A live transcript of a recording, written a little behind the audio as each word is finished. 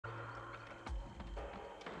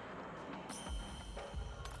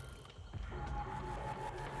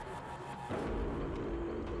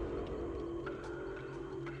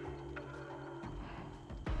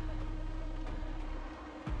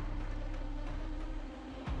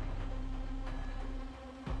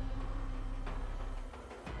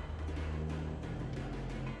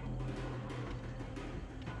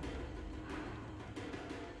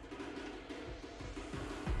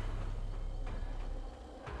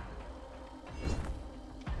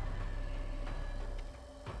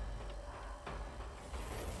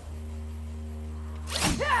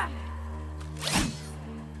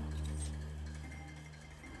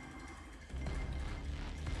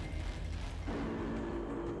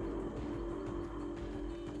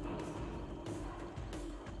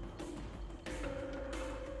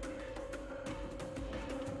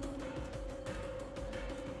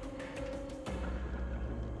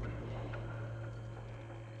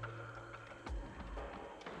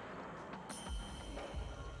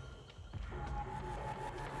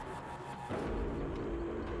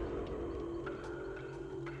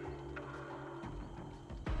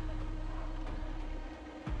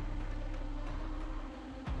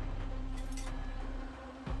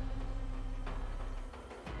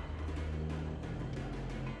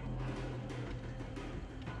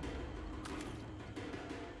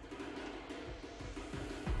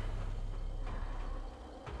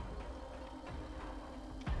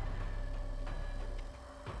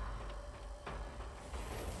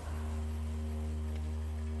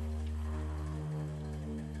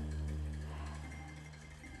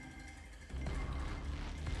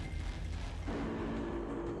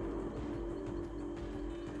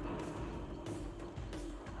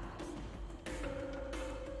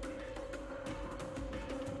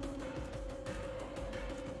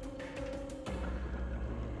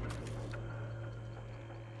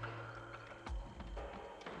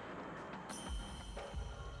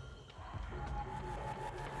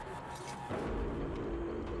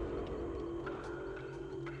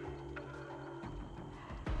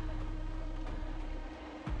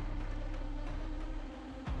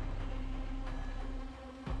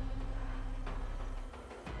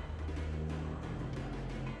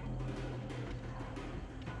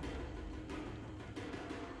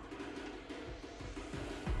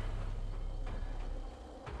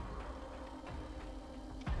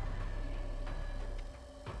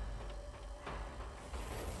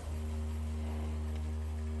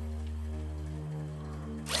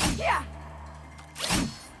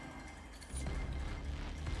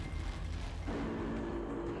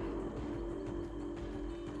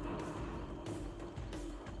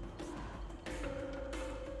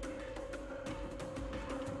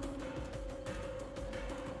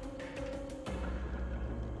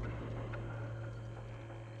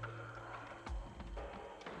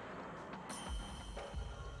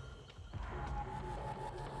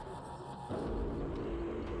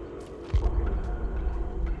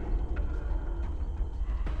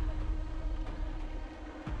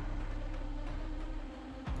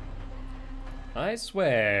I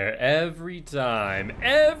swear, every time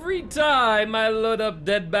I load up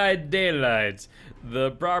Dead by Daylight,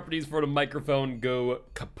 the properties for the microphone go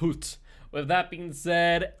kaput. With that being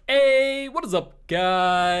said, hey, what is up,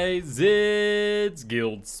 guys? It's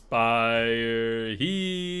Guildspire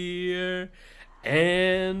here,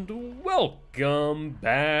 and welcome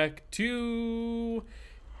back to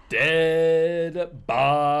Dead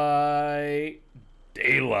by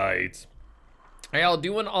Daylight. How y'all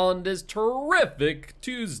doing on this terrific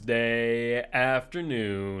Tuesday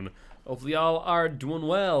afternoon? Hopefully y'all are doing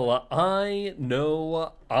well. I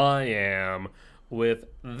know I am. With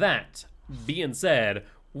that being said,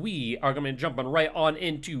 we are going to be jumping right on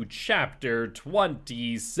into chapter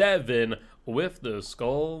 27 with the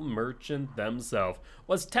Skull Merchant themselves.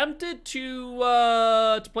 Was tempted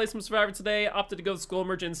to play some Survivor today, opted to go with Skull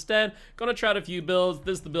Merchant instead. Gonna try out a few builds.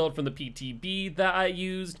 This is the build from the PTB that I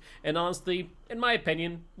used, and honestly, in my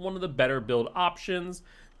opinion, one of the better build options.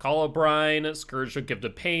 Call of Brine, Scourge of Gift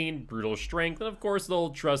of Pain, Brutal Strength, and of course the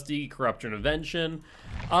old trusty Corrupt Intervention.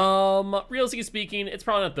 Realistically speaking, it's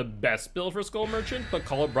probably not the best build for Skull Merchant, but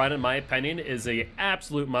Call of Brine, in my opinion, is a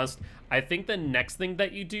absolute must. I think the next thing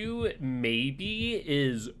that you do maybe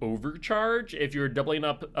is Overcharge. If you're doubling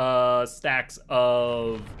up stacks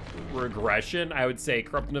of Regression, I would say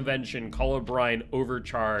Corrupt Intervention, Call of Brine,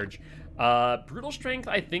 Overcharge. Brutal Strength,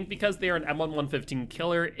 I think because they are an M1115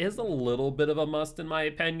 killer, is a little bit of a must in my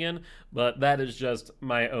opinion, but that is just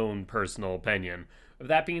my own personal opinion. With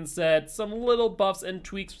that being said, some little buffs and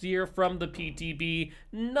tweaks here from the PTB.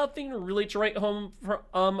 Nothing really to write home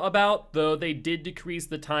about, though they did decrease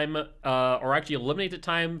the time, or actually eliminate the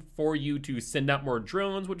time for you to send out more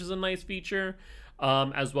drones, which is a nice feature.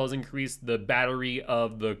 As well as increase the battery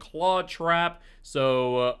of the claw trap.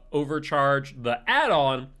 So Overcharge, the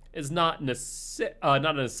add-on, is not a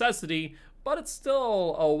necessity, but it's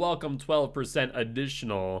still a welcome 12%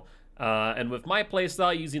 additional. And with my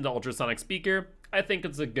playstyle using the ultrasonic speaker, I think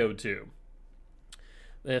it's a go-to.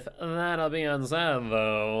 With that being said,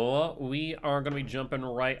 though, we are going to be jumping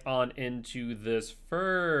right on into this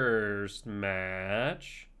first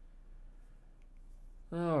match.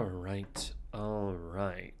 All right. Been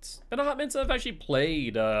a hot minute since I've actually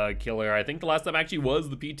played Killer. I think the last time actually was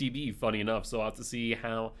the PTB, funny enough, so I'll have to see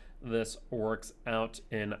how this works out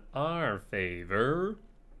in our favor.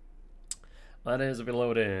 That is, if we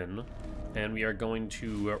load in, and we are going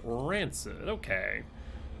to Rancid. Okay,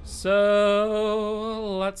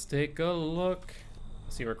 so let's take a look.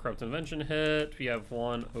 See where Corrupt Intervention hit. We have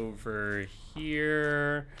one over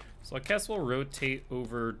here, so I guess we'll rotate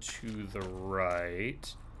over to the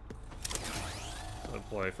right.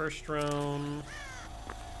 Deploy first drone.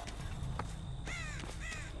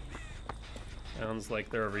 Sounds like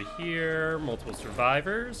they're over here. Multiple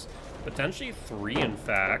survivors. Potentially 3, in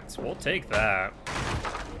fact. We'll take that.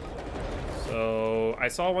 So I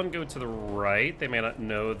saw one go to the right. They may not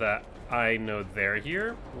know that I know they're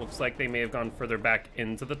here. Looks like they may have gone further back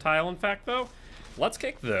into the tile, in fact, though. Let's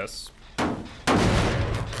kick this.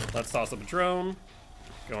 Let's toss up a drone.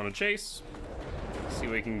 Go on a chase. See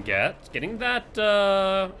what we can get. Getting that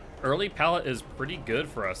early pallet is pretty good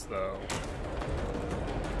for us, though.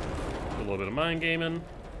 A little bit of mind gaming.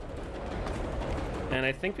 And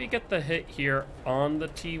I think we get the hit here on the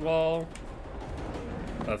T-wall.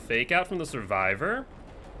 A fake out from the survivor.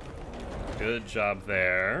 Good job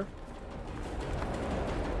there.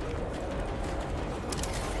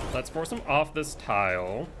 Let's force him off this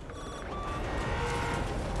tile.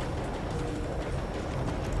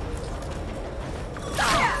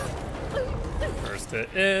 First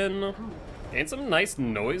hit in. And some nice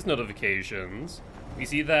noise notifications. We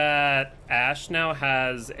see that Ash now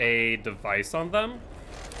has a device on them.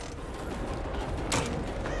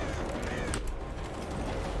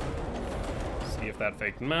 See if that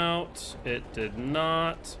faked him out. It did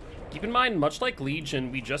not. Keep in mind, much like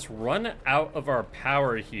Legion, we just run out of our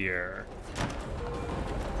power here.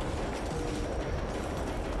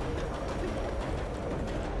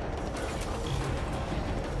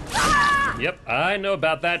 Yep, I know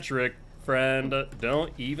about that trick, friend.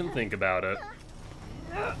 Don't even think about it.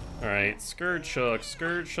 Alright, Scourge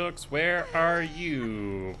Hooks, where are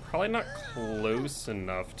you? Probably not close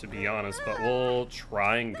enough, to be honest, but we'll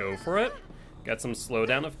try and go for it. Get some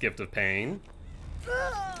slowdown of Gift of Pain.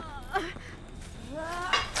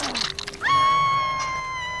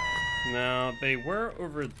 Now, they were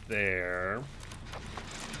over there.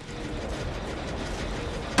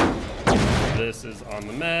 This is on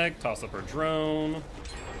the Meg, toss up her drone.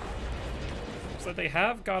 Looks like they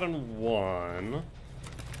have gotten one.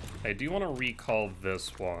 I do want to recall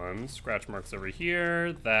this one. Scratch marks over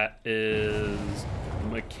here. That is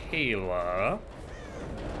Michaela.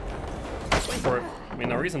 Let's wait for it. I mean,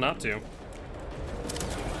 no reason not to.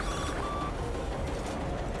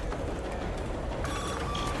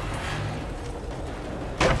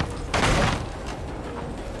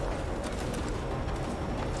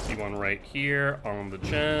 See one right here on the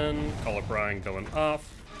gen. Call up Brian going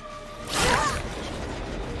off.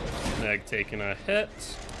 Meg taking a hit.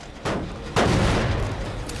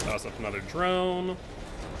 Toss up another drone.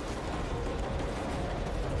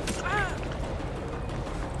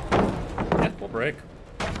 Yeah, we'll break.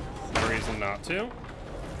 No reason not to.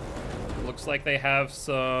 Looks like they have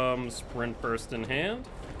some sprint burst in hand.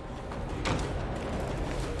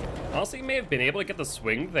 Honestly, may have been able to get the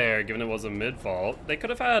swing there, given it was a mid-vault. They could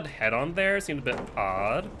have had head on there, seemed a bit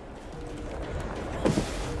odd.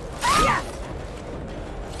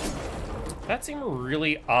 That seemed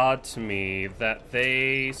really odd to me, that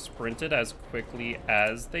they sprinted as quickly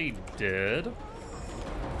as they did,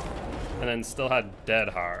 and then still had dead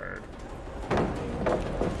hard.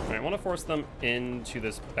 I want to force them into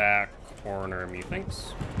this back corner,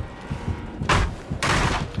 methinks.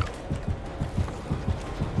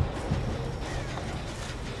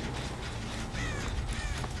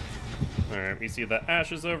 Alright, we see the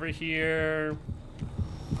ashes over here.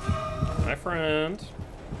 My friend,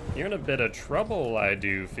 you're in a bit of trouble, I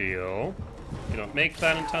do feel. You don't make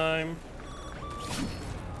that in time.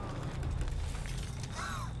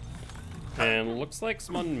 And looks like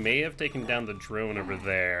someone may have taken down the drone over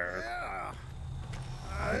there.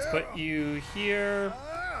 Let's put you here.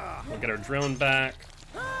 We'll get our drone back.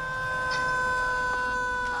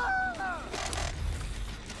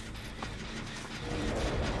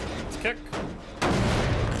 Let's kick.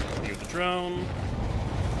 Leave the drone.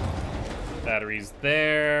 Batteries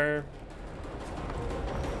there.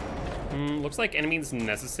 Looks like enemies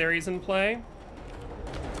necessaries in play.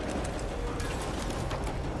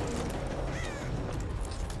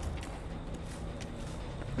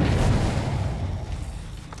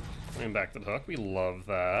 And back to the hook. We love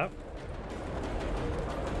that.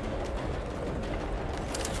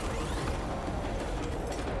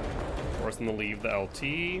 Force them to leave the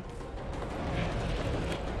LT.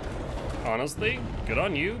 Honestly, good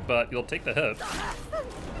on you, but you'll take the hit.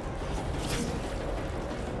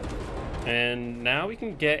 And now we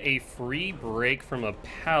can get a free break from a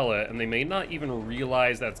pallet, and they may not even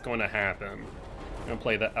realize that's going to happen. I'm gonna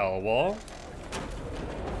play the L wall.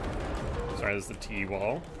 Sorry, this is the T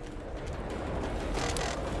wall.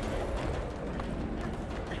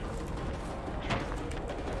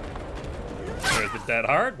 There's the dead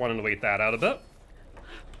hard. Wanted to wait that out a bit.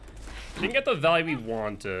 Didn't get the value we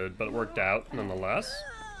wanted, but it worked out nonetheless.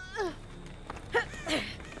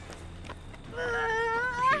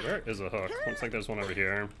 Actually, where is a hook? Looks like there's one over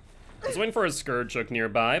here. I was waiting for a scourge hook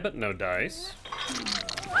nearby, but no dice.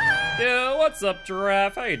 Yo, what's up,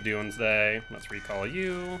 Giraffe? How you doing today? Let's recall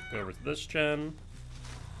you. Go over to this gen.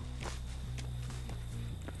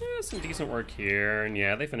 Yeah, some decent work here, and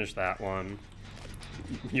yeah, they finished that one.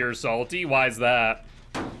 You're salty? Why's that?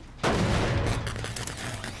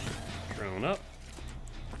 Drone up.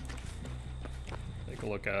 Take a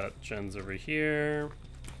look at gens over here.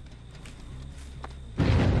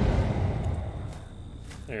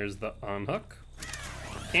 There's the unhook.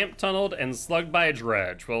 Camp tunneled and slugged by a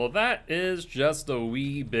dredge. Well, that is just a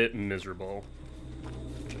wee bit miserable.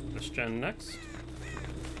 Check this gen next.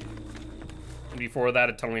 And before that,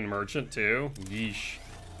 a tunneling merchant too. Yeesh.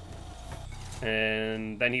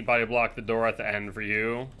 And then he body blocked the door at the end for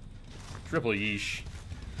you. Triple yeesh.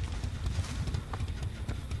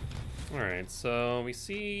 Alright, so we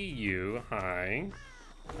see you. Hi.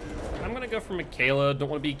 I'm gonna go for Michaela. Don't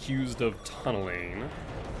want to be accused of tunneling.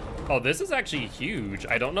 Oh, this is actually huge.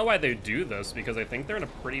 I don't know why they do this, because I think they're in a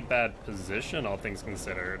pretty bad position, all things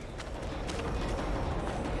considered.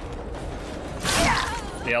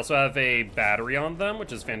 They also have a battery on them,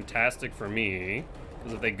 which is fantastic for me,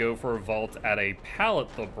 because if they go for a vault at a pallet,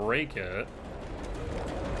 they'll break it.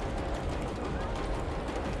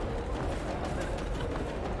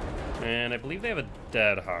 And I believe they have a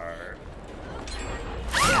dead hard.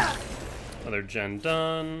 Another gen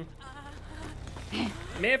done.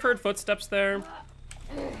 May have heard footsteps there.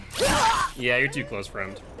 Yeah, you're too close,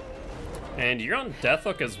 friend. And you're on death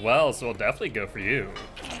hook as well, so I'll definitely go for you.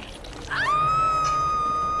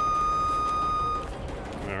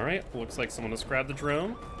 Alright, looks like someone has grabbed the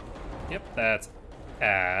drone. Yep, that's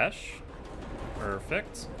Ash.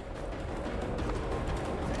 Perfect.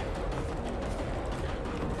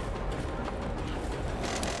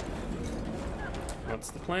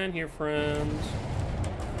 What's the plan here, friend?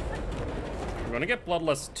 We're gonna get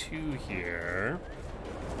Bloodlust 2 here.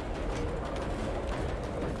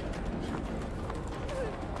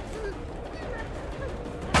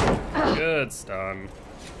 Good stun.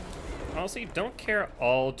 Honestly, don't care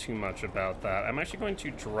all too much about that. I'm actually going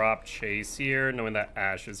to drop Chase here, knowing that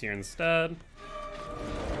Ash is here instead.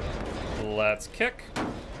 Let's kick.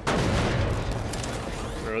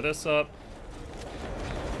 Throw this up.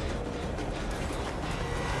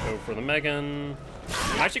 Go for the Megan.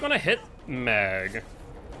 I'm actually going to hit Meg.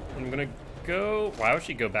 I'm going to go... Why would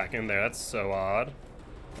she go back in there? That's so odd.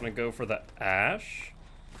 I'm going to go for the Ash.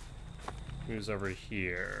 Who's over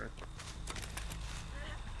here?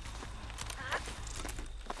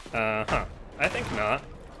 I think not.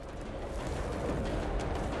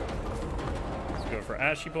 Let's go for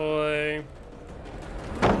Ashy Boy.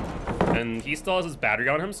 And he still has his battery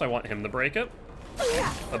on him, so I want him to break it.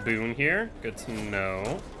 A boon here. Good to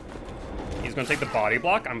know. He's gonna take the body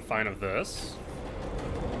block. I'm fine with this.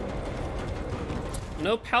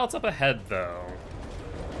 No pallets up ahead, though.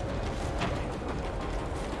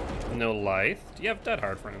 No Lithe. Do you have Dead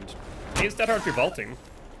Hard, friend? He's Dead Hard for vaulting.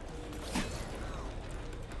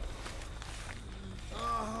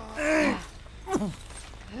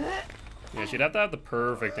 Yeah, she'd have to have the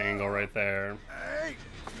perfect angle right there.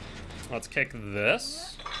 Let's kick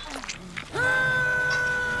this. And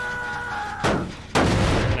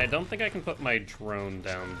I don't think I can put my drone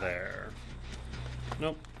down there.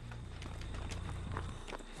 Nope.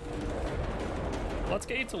 Let's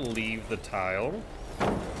get you to leave the tile.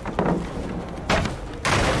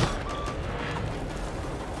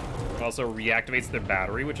 It also reactivates their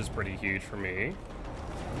battery, which is pretty huge for me.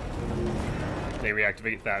 They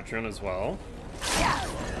reactivate that drone as well.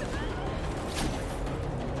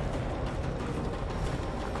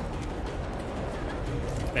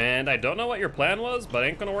 And I don't know what your plan was, but it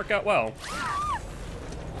ain't gonna work out well.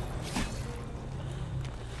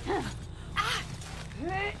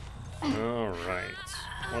 Alright.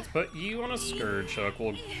 Let's put you on a Scourge Hook.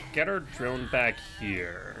 We'll get our drone back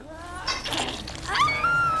here.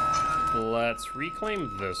 Let's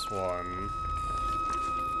reclaim this one.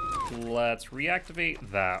 Let's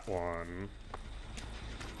reactivate that one.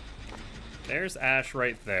 There's Ash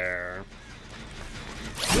right there.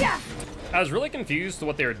 I was really confused to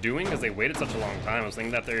what they were doing because they waited such a long time. I was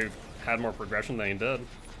thinking that they had more progression than they did.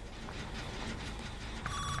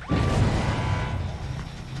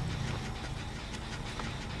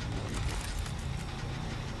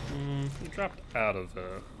 He dropped out of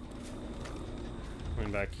it.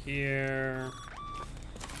 Going back here.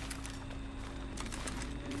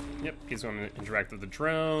 Yep, he's going to interact with the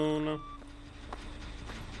drone.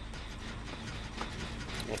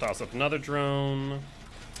 We'll toss up another drone.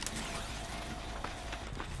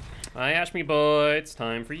 Hi, Ash Me Boy. It's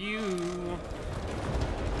time for you.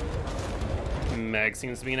 Meg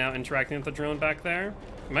seems to be now interacting with the drone back there.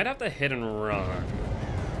 Might have to hit and run.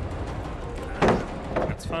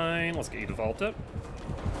 That's fine. Let's get you to vault it.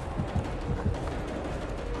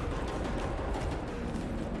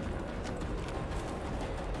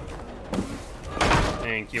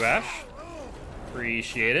 Thank you, Ash.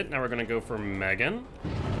 Appreciate it. Now we're gonna go for Megan,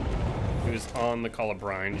 who's on the Call of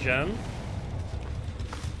Brine gen.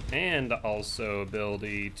 And also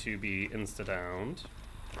ability to be insta-downed.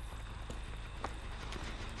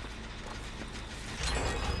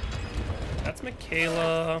 That's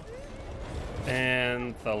Michaela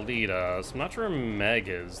and Thalita. So I'm not sure where Meg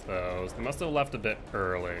is, though. So they must have left a bit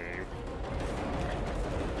early.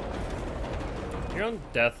 You're on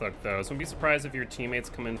Death Hook, though, so don't be surprised if your teammates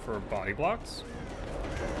come in for body blocks.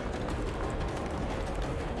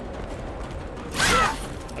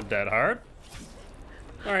 A Dead Hard.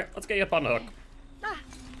 Alright, let's get you up on the hook.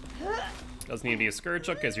 Doesn't need to be a Scourge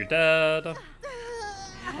Hook because you're dead.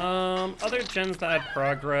 Other gens that had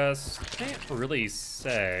progress, can't really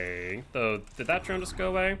say. Though, did that drone just go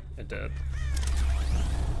away? It did.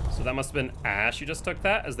 So that must have been Ash who just took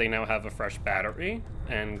that, as they now have a fresh battery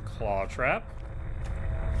and Claw Trap.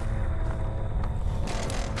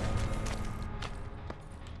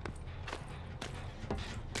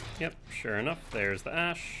 Yep, sure enough, there's the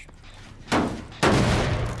Ash.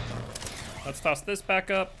 Let's toss this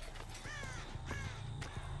back up.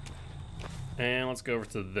 And let's go over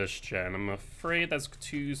to this gen. I'm afraid that's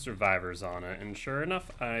 2 survivors on it. And sure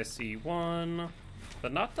enough, I see one,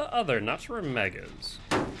 but not the other. Not sure where Meg is.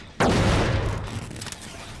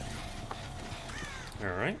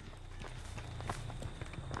 Alright.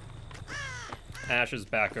 Ash is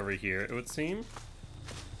back over here, it would seem.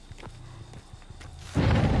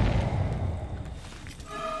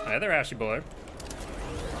 Hi there, Ashy Boy.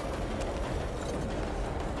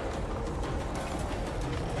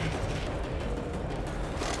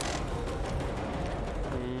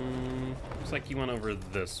 Looks like he went over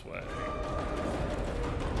this way.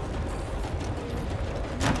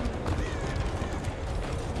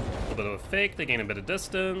 little bit of a fake, they gain a bit of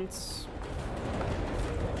distance.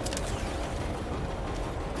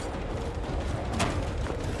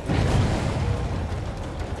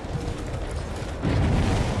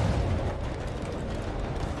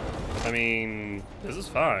 I mean, this is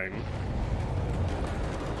fine.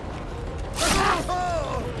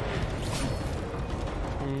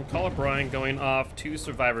 Call of Brian going off, 2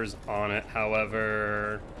 survivors on it,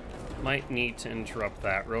 however, might need to interrupt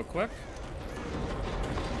that real quick.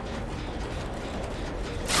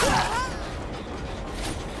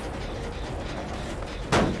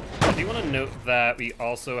 I do want to note that we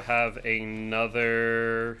also have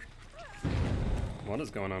another... What is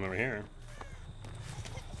going on over here?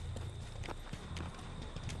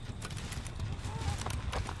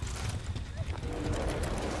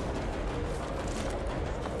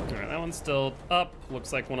 One's still up.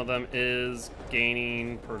 Looks like one of them is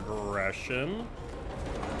gaining progression.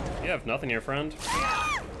 You have nothing here, friend.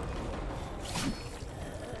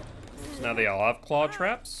 So now they all have claw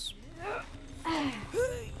traps.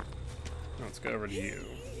 Let's go over to you.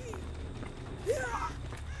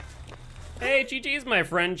 Hey, GG's, my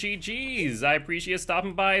friend, GG's. I appreciate you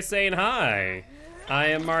stopping by saying hi. I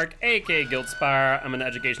am Mark, aka Guildspire. I'm an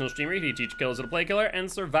educational streamer. He teaches killers how to play killer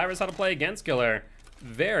and survivors how to play against killer.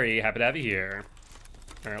 Very happy to have you here.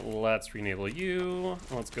 All right, let's re-enable you.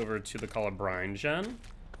 Let's go over to the Call of Brian gen.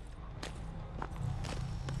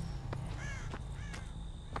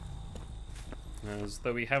 As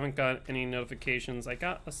though we haven't got any notifications, I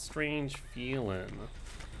got a strange feeling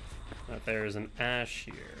that there's an Ash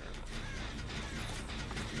here.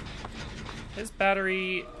 His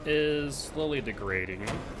battery is slowly degrading.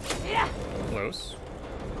 Close.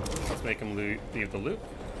 Let's make him leave the loop.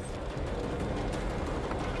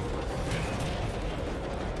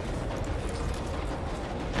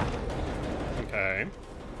 Okay.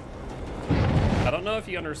 I don't know if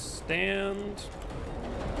you understand.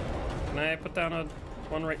 Can I put down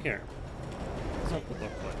one right here? Doesn't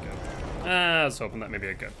look like it. I was hoping that maybe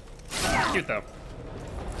I could. Cute though.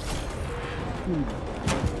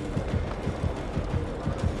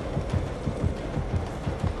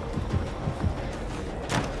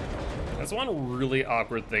 That's one really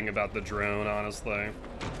awkward thing about the drone, honestly.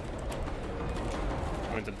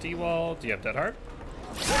 Going to the D-wall. Do you have Dead Heart?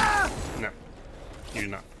 No. You do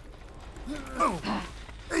not.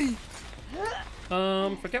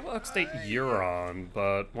 Forget what hook state you're on,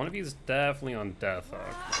 but one of you is definitely on Death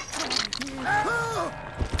Hook.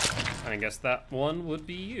 I guess that one would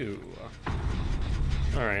be you.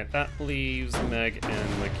 Alright, that leaves Meg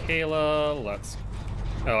and Michaela. Let's...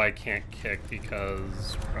 Oh, I can't kick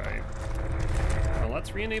because... Right. Well,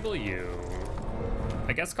 let's re-enable you.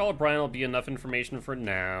 I guess Call of Brian will be enough information for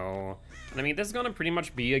now. And I mean, this is gonna pretty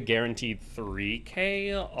much be a guaranteed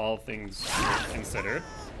 3K, all things considered.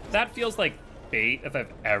 That feels like bait if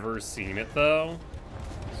I've ever seen it, though.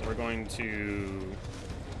 So we're going to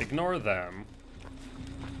ignore them.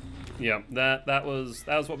 Yeah, that was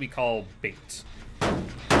what we call bait. That's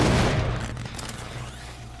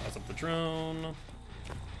up the drone.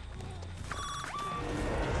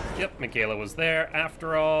 Yep, Michaela was there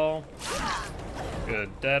after all. Good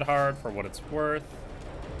dead hard for what it's worth.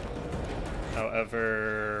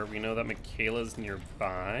 However, we know that Michaela's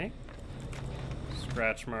nearby.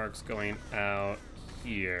 Scratch marks going out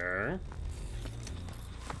here.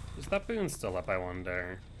 Is that boon still up, I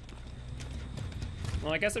wonder?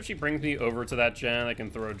 Well, I guess if she brings me over to that gen, I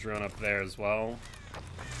can throw a drone up there as well.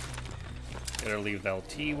 Get her leave the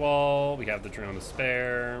LT wall. We have the drone to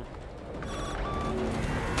spare.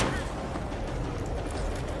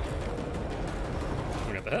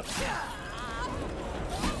 We got the hit.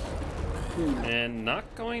 And not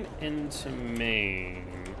going into main.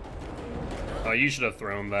 Oh, you should have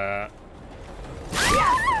thrown that.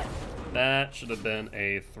 That should have been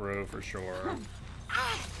a throw for sure.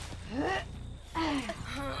 Alright,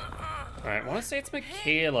 I want to say it's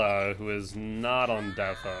Michaela who is not on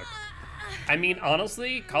Death Hook. I mean,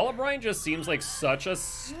 honestly, Call of Brian just seems like such a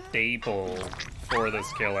staple for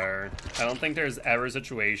this killer. I don't think there's ever a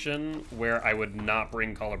situation where I would not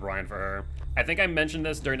bring Call of Brian for her. I think I mentioned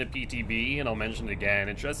this during the PTB, and I'll mention it again.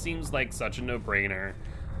 It just seems like such a no-brainer.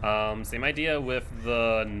 Same idea with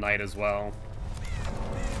the Knight as well.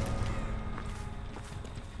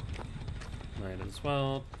 Knight as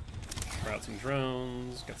well. Try out some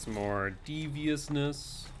drones, get some more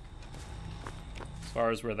deviousness. As far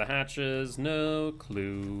as where the hatch is, no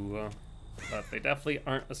clue. But they definitely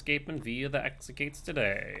aren't escaping via the exegates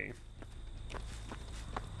today.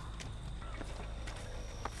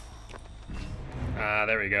 Ah,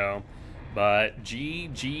 there we go. But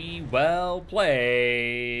GG, well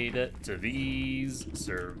played to these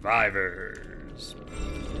survivors.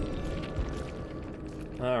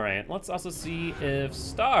 Alright, let's also see if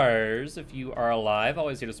Stars, if you are alive,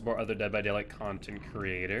 always here to support other Dead by Daylight content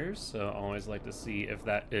creators, so always like to see if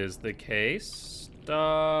that is the case.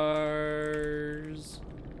 Stars,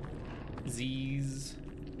 Z's,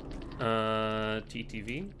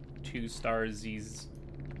 TTV, 2 stars Z's.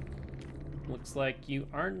 Looks like you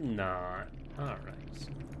are not. Alright.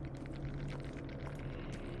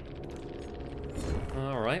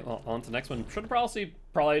 Alright, well, on to the next one. Should have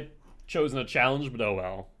probably chosen a challenge, but oh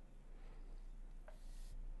well.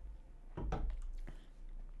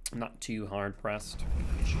 Not too hard pressed.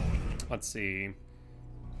 Let's see.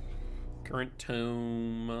 Current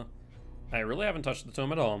tome. I really haven't touched the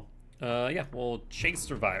tome at all. Yeah, we'll chase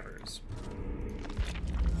survivors.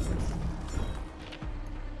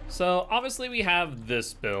 So obviously we have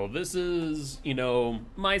this build. This is, you know,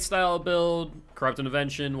 my style build. Corrupt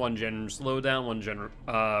Intervention, 1 gen slowdown, 1 gen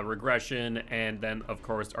regression, and then of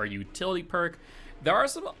course our utility perk. There are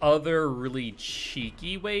some other really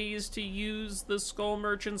cheeky ways to use the Skull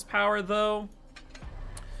Merchant's power though.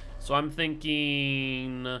 So I'm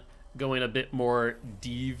thinking going a bit more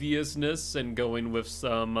deviousness and going with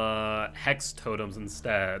some hex totems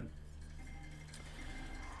instead.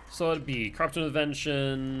 So it'd be Corrupt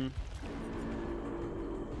Intervention,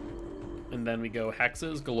 and then we go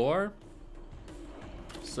hexes galore.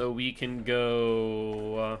 So we can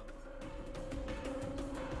go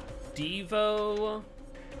Devo,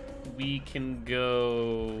 we can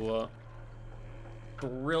go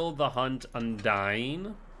Thrill the Hunt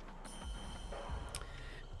Undying.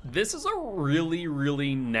 This is a really,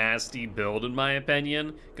 really nasty build in my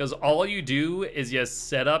opinion, because all you do is you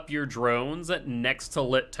set up your drones next to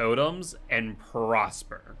lit totems and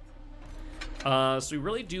prosper. So we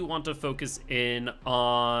really do want to focus in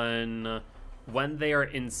on when they are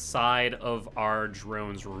inside of our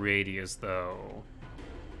drone's radius though.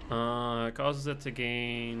 Causes it to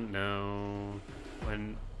gain, no.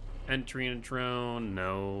 When entering a drone,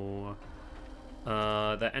 no.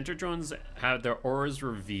 The enter drones have their auras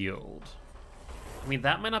revealed. I mean,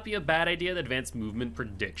 that might not be a bad idea, the advanced movement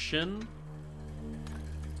prediction.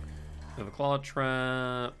 We have a claw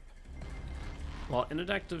trap. While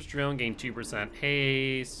inactive's drone gain 2%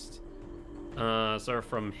 haste. Suffer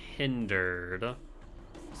from hindered.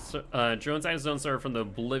 Drone's active zone suffer from the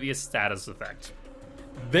oblivious status effect.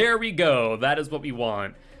 There we go, that is what we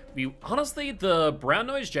want. Honestly, the brown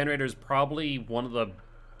noise generator is probably one of the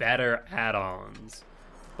better add-ons,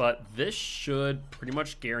 but this should pretty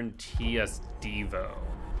much guarantee us Devo.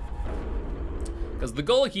 Because the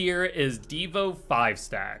goal here is Devo 5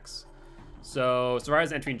 stacks. So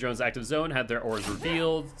survivors entering drone's active zone have their auras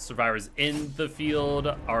revealed. Survivors in the field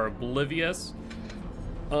are oblivious.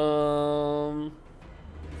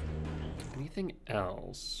 Anything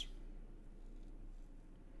else?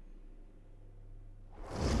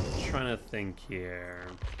 Trying to think here.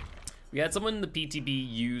 We had someone in the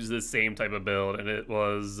PTB use the same type of build, and it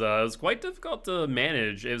was quite difficult to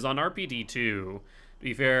manage. It was on RPD too. To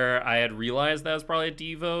be fair, I had realized that was probably a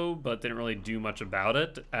Devo, but didn't really do much about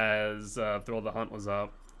it as Thrill the Hunt was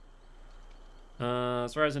up.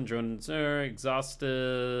 As far as in drones are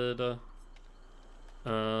exhausted.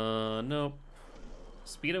 Nope.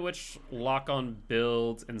 Speed at which lock-on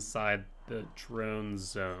builds inside the drone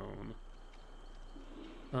zone.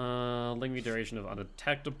 Lingering duration of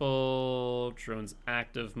undetectable, drone's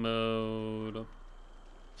active mode.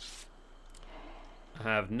 I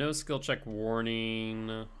have no skill check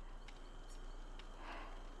warning.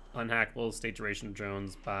 Unhackable, state duration of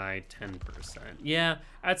drones by 10%. Yeah,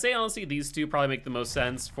 I'd say honestly these two probably make the most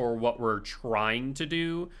sense for what we're trying to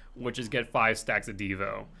do, which is get 5 stacks of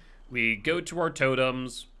Devo. We go to our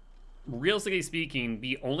totems. Realistically speaking,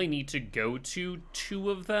 we only need to go to 2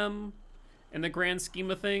 of them in the grand scheme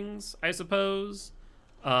of things, I suppose.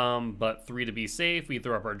 But 3 to be safe. We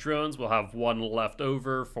throw up our drones. We'll have 1 left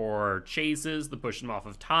over for chases to push them off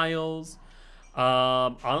of tiles.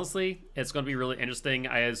 Honestly, it's going to be really interesting.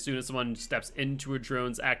 As soon as someone steps into a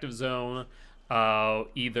drone's active zone,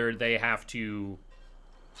 either they have to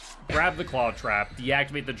grab the claw trap,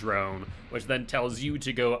 deactivate the drone, which then tells you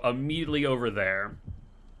to go immediately over there,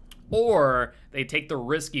 or they take the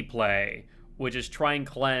risky play, which is try and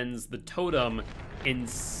cleanse the totem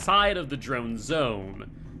inside of the drone zone.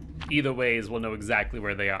 Either ways, we'll know exactly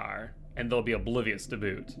where they are, and they'll be oblivious to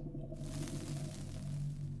boot.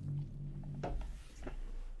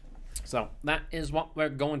 So that is what we're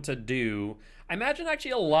going to do. I imagine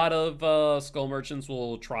actually a lot of Skull Merchants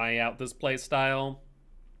will try out this playstyle.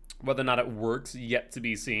 Whether or not it works, yet to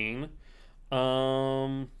be seen.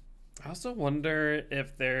 I also wonder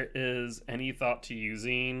if there is any thought to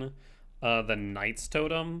using the Knight's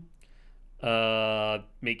Totem,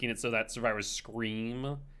 making it so that survivors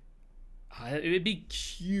scream. It would be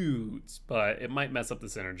cute, but it might mess up the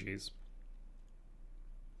synergies.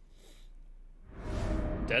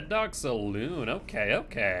 Dead Dog Saloon,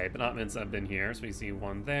 okay. But not since I've been here, so we see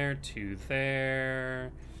 1 there, 2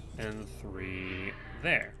 there, and 3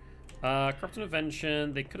 there. Corruption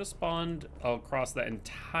Invention, they could have spawned across that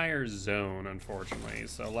entire zone, unfortunately.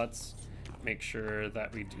 So let's make sure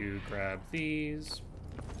that we do grab these.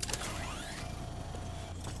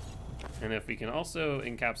 And if we can also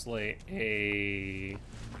encapsulate a...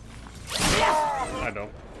 I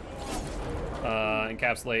don't.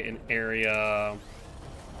 Encapsulate an area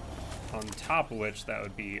on top of which, that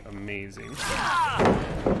would be amazing.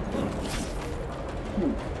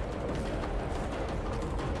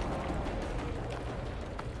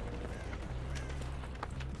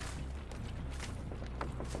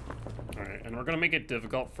 Alright, and we're gonna make it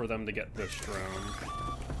difficult for them to get this drone.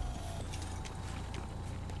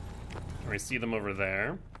 We see them over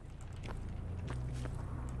there.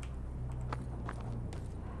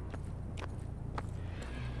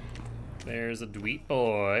 There's a Dweet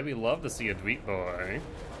Boy. We love to see a Dweet Boy.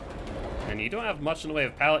 And you don't have much in the way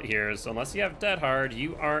of pallet here, so unless you have Dead Hard,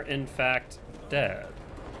 you are in fact dead.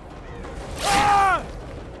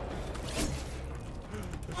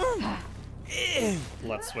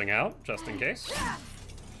 Let's swing out, just in case.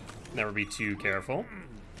 Never be too careful.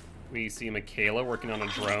 We see Michaela working on a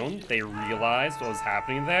drone. They realized what was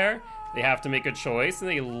happening there. They have to make a choice, and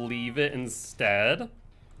they leave it instead.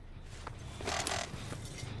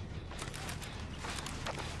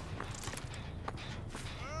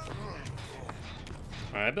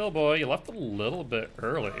 Alright, Bill Boy, you left a little bit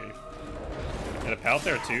early. Get a pallet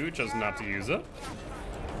there too, just not to use it.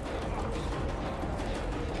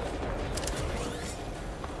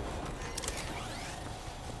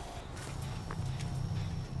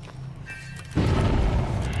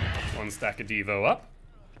 One stack of Devo up.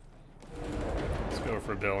 Let's go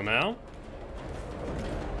for Bill now.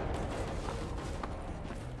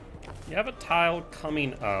 You have a tile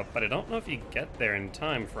coming up, but I don't know if you get there in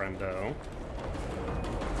time, friendo.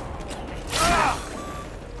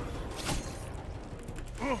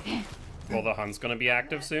 Well, the hunt's gonna be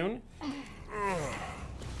active soon.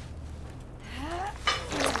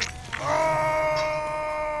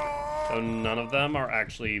 So none of them are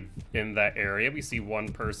actually in that area. We see one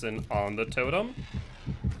person on the totem.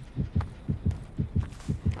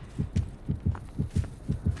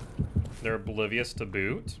 They're oblivious to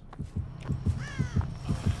boot.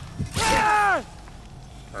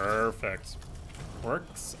 Perfect.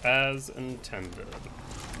 Works as intended.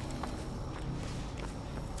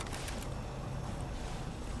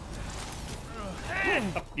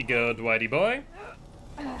 Up you go, Dwighty boy.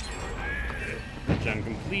 Gen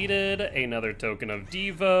completed. Another token of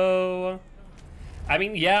Devo. I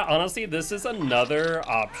mean, yeah, honestly, this is another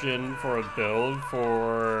option for a build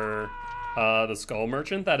for the Skull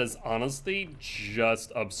Merchant that is honestly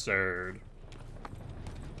just absurd.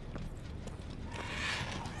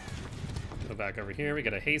 Go back over here. We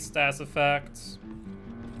get a haste status effect.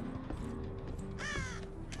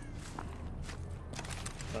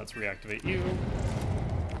 Let's reactivate you.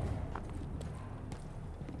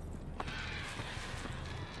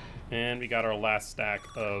 And we got our last stack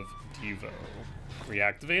of Devo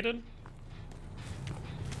reactivated.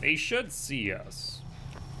 They should see us.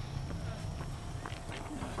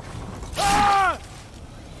 Ah!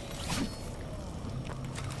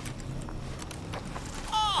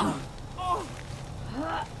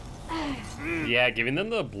 Yeah, giving them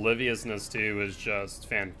the obliviousness too is just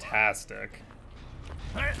fantastic.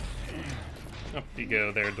 Up you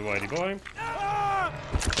go there, Dwighty boy.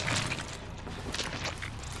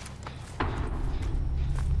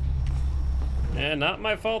 And not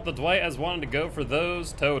my fault that Dwight has wanted to go for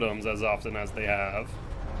those totems as often as they have.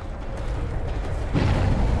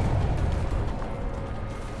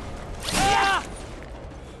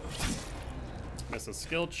 Miss a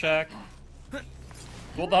skill check.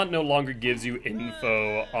 Well, the hunt no longer gives you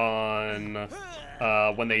info on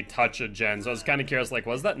when they touch a gen, so I was kind of curious, like,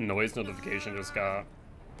 what was that noise notification just got?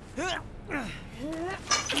 Let's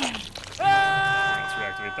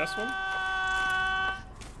reactivate this one.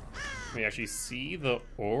 We actually see the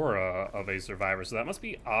aura of a survivor, so that must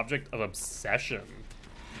be Object of Obsession.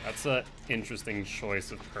 That's an interesting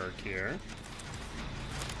choice of perk here.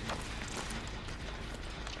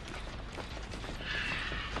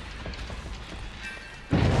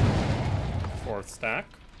 Fourth stack.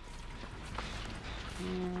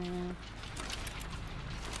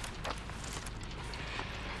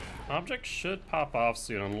 Object should pop off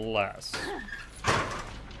soon, unless...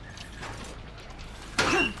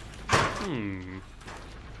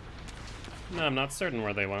 No, I'm not certain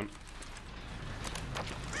where they went.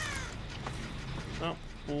 Oh,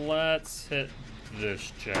 let's hit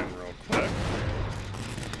this gen real quick.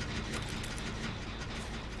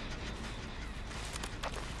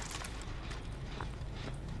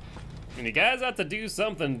 And you guys have to do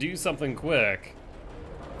something quick.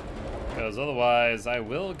 Because otherwise, I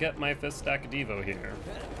will get my fifth stack of Devo here.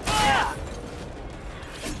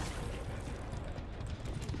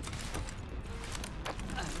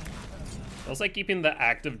 Also, keeping the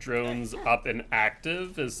active drones up and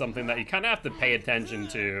active is something that you kind of have to pay attention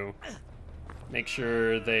to. Make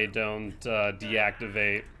sure they don't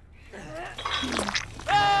deactivate.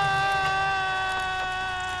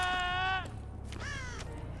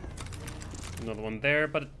 Another one there,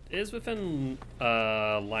 but it is within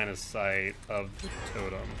line of sight of the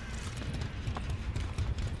totem.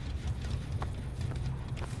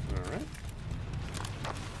 Alright.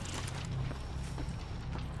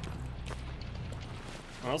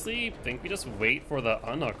 Honestly, think we just wait for the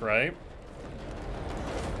unhook, right?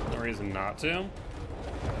 No reason not to.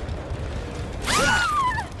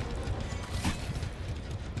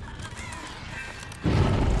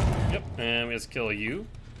 Yep, and we just kill you.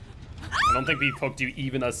 I don't think we've hooked you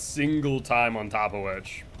even a single time on top of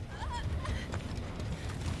which.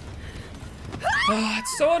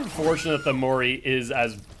 It's so unfortunate that Mori is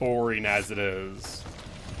as boring as it is.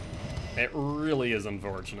 It really is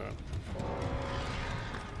unfortunate.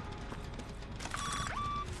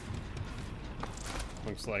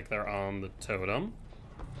 Looks like they're on the totem.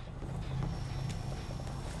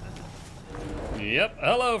 Yep,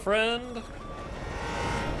 hello, friend.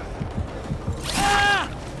 Ah!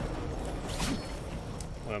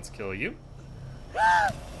 Let's kill you.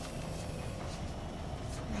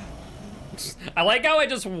 I like how I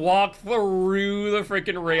just walked through the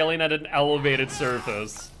freaking railing at an elevated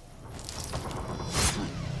surface.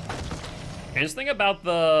 And just think about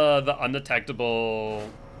the undetectable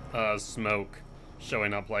smoke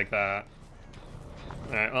showing up like that.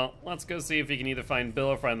 Alright, well, let's go see if we can either find Bill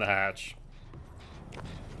or find the hatch.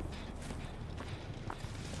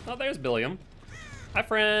 Oh, there's Billiam. Hi,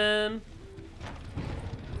 friend.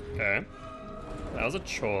 Okay. That was a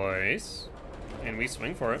choice. And we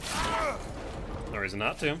swing for it. No reason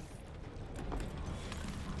not to.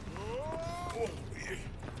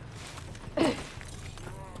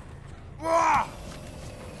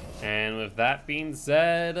 And with that being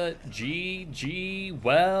said, GG,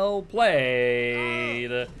 well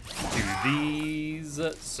played to these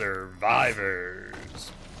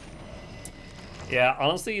survivors. Yeah,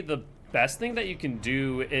 honestly, the best thing that you can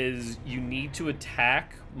do is you need to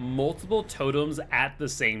attack multiple totems at the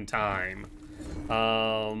same time.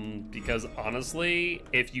 Because honestly,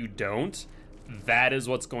 if you don't, that is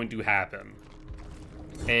what's going to happen.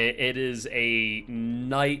 It is a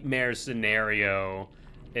nightmare scenario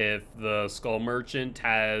if the Skull Merchant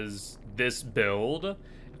has this build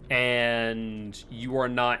and you are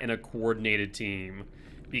not in a coordinated team.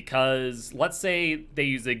 Because let's say they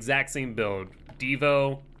use the exact same build,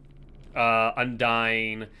 Devo,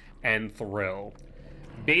 Undying, and Thrill.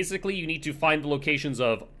 Basically, you need to find the locations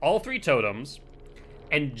of all three totems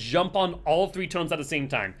and jump on all three totems at the same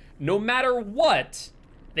time. No matter what,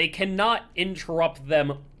 they cannot interrupt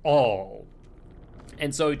them all.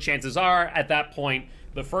 And so chances are, at that point,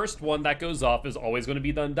 the first one that goes off is always going to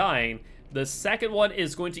be the Undying. The second one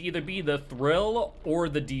is going to either be the Thrill or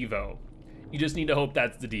the Devo. You just need to hope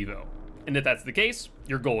that's the Devo. And if that's the case,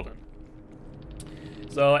 you're golden.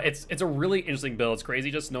 So it's a really interesting build. It's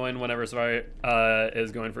crazy just knowing whenever somebody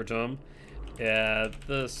is going for Tome. Yeah,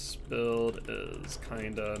 this build is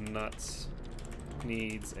kinda nuts.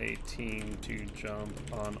 Needs a team to jump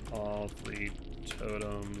on all three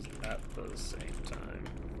totems at the same time.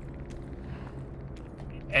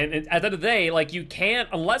 And at the end of the day, like, you can't,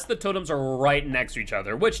 unless the totems are right next to each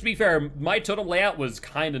other, which, to be fair, my totem layout was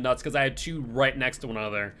kind of nuts because I had two right next to one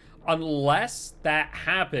another. Unless that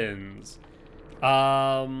happens,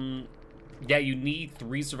 yeah, you need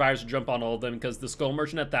three survivors to jump on all of them because the Skull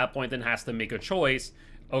Merchant at that point then has to make a choice.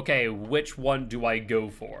 Okay, which one do I go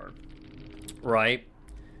for? Right?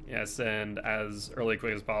 Yes, and as early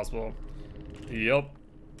quick as possible. Yup.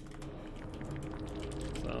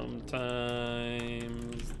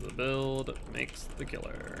 Sometimes the build makes the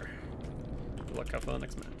killer. Good luck, have fun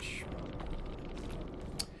next match.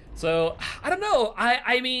 So, I don't know.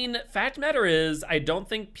 I mean, fact matter is, I don't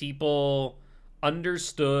think people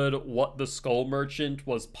understood what the Skull Merchant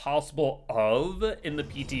was possible of in the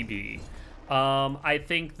PTB. I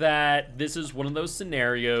think that this is one of those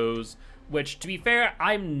scenarios which, to be fair,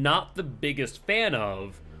 I'm not the biggest fan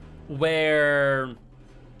of, where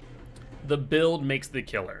the build makes the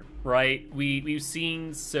killer, right? We've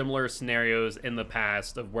seen similar scenarios in the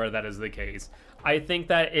past of where that is the case. I think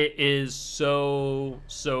that it is so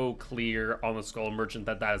clear on the Skull Merchant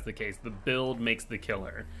that that is the case. The build makes the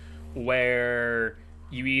killer, where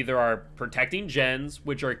you either are protecting gens,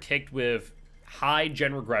 which are kicked with high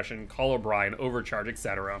gen regression, Colorbrine, Overcharge,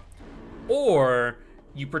 etc., or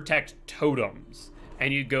you protect totems,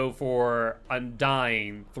 and you go for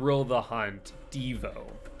Undying, Thrill the Hunt,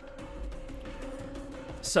 Devo.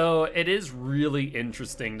 So it is really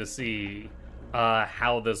interesting to see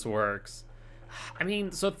how this works. I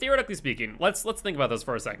mean, so theoretically speaking, let's think about this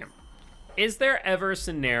for a second. Is there ever a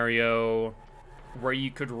scenario where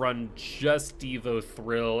you could run just Devo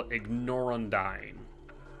Thrill, ignore Undying,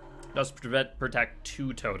 just protect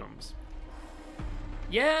 2 totems?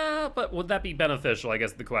 Yeah, but would that be beneficial, I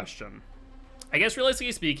guess, the question. I guess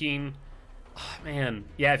realistically speaking, oh, man,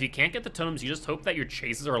 yeah, if you can't get the totems, you just hope that your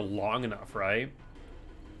chases are long enough, right?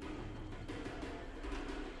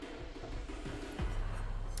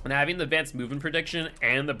 And having the advanced movement prediction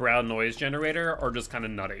and the brown noise generator are just kind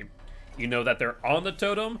of nutty. You know that they're on the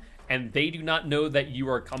totem, and they do not know that you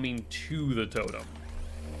are coming to the totem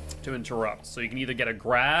to interrupt. So you can either get a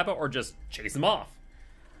grab or just chase them off.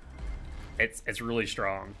 It's really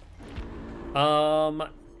strong.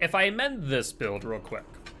 If I amend this build real quick,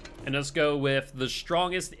 and just go with the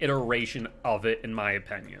strongest iteration of it, in my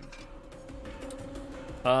opinion.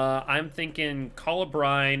 I'm thinking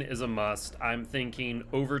Colorbrine is a must. I'm thinking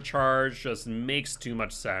Overcharge just makes too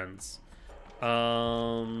much sense.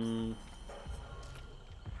 Let's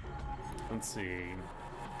see.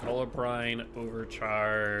 Colorbrine,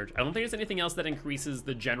 Overcharge. I don't think there's anything else that increases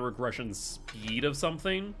the gen regression speed of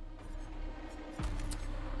something.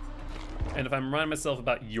 And if I'm reminding myself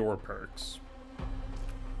about your perks,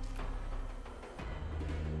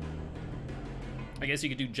 I guess you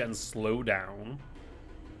could do gen slowdown.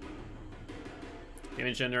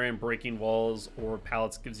 Damage generating, breaking walls, or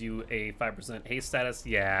pallets gives you a 5% haste status.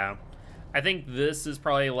 Yeah. I think this is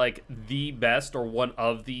probably like the best or one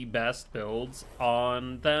of the best builds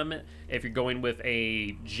on them if you're going with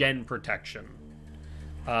a gen protection.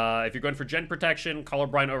 If you're going for gen protection,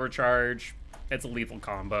 Colorbrine Overcharge, it's a lethal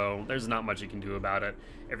combo. There's not much you can do about it.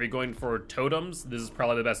 If you're going for totems, this is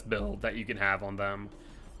probably the best build that you can have on them.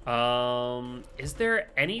 Is there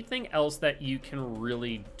anything else that you can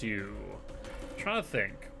really do? I'm trying to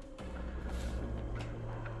think.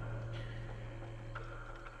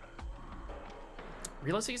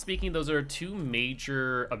 Realistically speaking, those are 2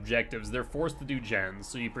 major objectives. They're forced to do gens,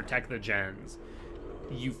 so you protect the gens.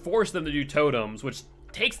 You force them to do totems, which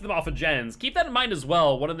takes them off of gens. Keep that in mind as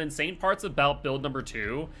well. One of the insane parts about build number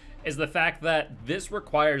 2 is the fact that this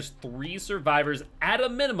requires 3 survivors at a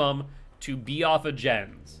minimum to be off of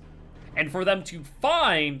gens, and for them to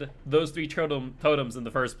find those 3 totems in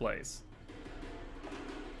the first place.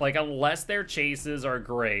 Like, unless their chases are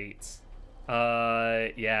great,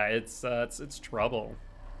 yeah, it's trouble.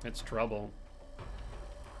 It's trouble.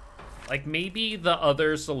 Like, maybe the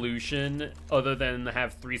other solution, other than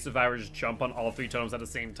have 3 survivors jump on all 3 totems at the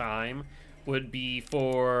same time, would be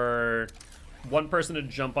for one person to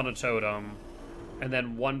jump on a totem, and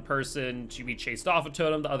then one person to be chased off a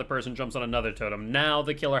totem, the other person jumps on another totem. Now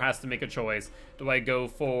the killer has to make a choice. Do I go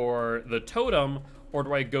for the totem, or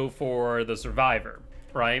do I go for the survivor,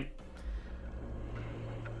 right?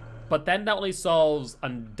 But then that only solves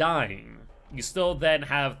Undying. You still then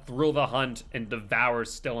have Thrill the Hunt and Devour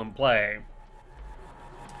still in play.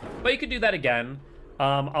 But you could do that again.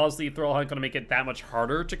 Honestly, Thrill the Hunt gonna make it that much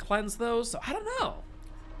harder to cleanse those, so I don't know.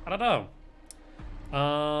 I don't know.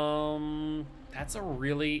 That's a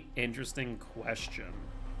really interesting question.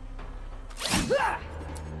 I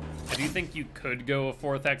do think you could go a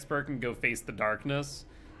 4th expert and go Face the Darkness.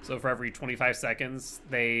 So for every 25 seconds,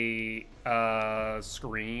 they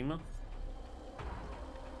scream.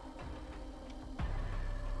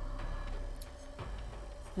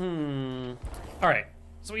 All right.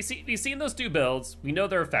 So we've seen those 2 builds. We know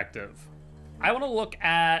they're effective. I want to look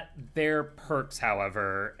at their perks,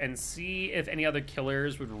 however, and see if any other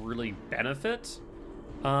killers would really benefit.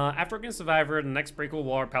 After working Survivor, the next breakable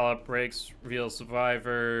wall or pallet breaks, reveals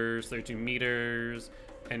survivors 32 meters,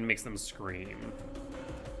 and makes them scream.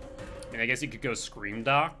 I mean, I guess you could go Scream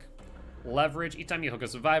Doc. Leverage, each time you hook a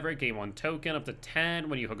survivor, gain 1 token, up to 10.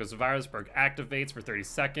 When you hook a survivor's perk activates for 30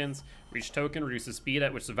 seconds. Each token reduces speed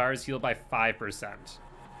at which survivors heal by 5%.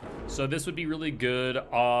 So this would be really good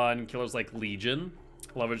on killers like Legion.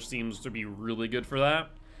 Leverage seems to be really good for that.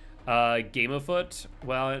 Game of Foot.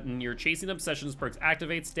 When you're chasing obsessions, perks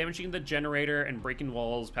activates, damaging the generator and breaking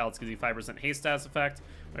walls. Pallets gives you 5% haste status effect.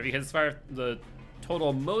 Whenever you hit this fire, the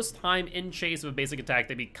total most time in chase of a basic attack,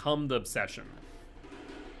 they become the obsession.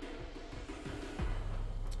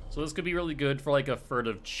 So this could be really good for like a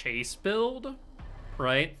furtive chase build,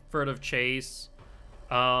 right? Furtive chase.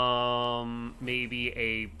 Maybe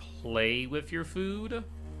a play with your food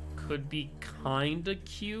could be kinda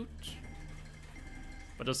cute.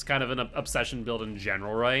 But just kind of an obsession build in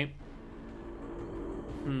general, right?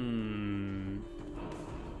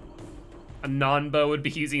 A non-bow would be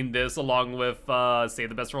using this along with Save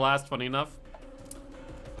the Best for Last, funny enough.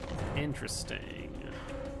 Interesting.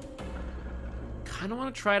 Kind of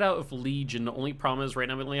want to try it out with Legion. The only problem is right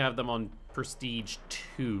now we only have them on Prestige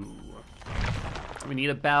 2. We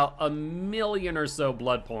need about 1 million or so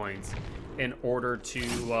blood points in order to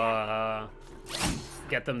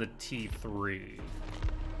get them to T3.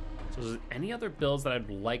 So is there any other builds that I'd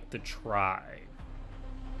like to try?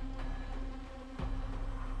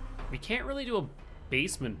 We can't really do a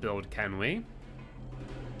basement build, can we?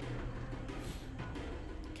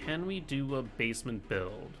 Can we do a basement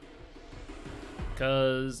build?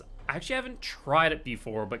 Because I actually haven't tried it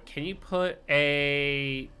before, but can you put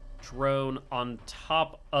a drone on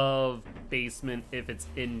top of basement if it's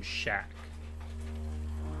in shack?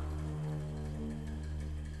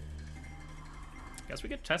 Guess we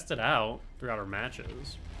could test it out throughout our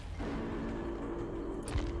matches.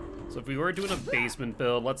 So if we were doing a basement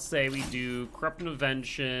build, let's say we do Corrupt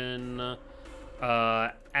Intervention,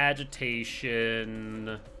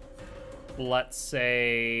 Agitation, let's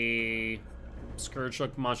say Scourge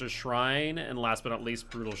Hook, Monster Shrine, and last but not least,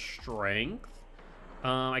 Brutal Strength.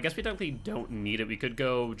 I guess we technically don't need it. We could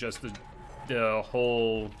go just the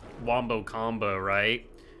whole wombo combo, right?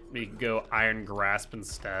 We could go Iron Grasp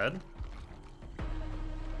instead.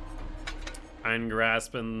 Iron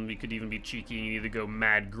Grasp, and we could even be cheeky and either go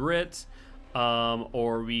Mad Grit,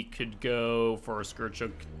 or we could go for Scourge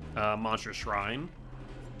Hook, Monster Shrine.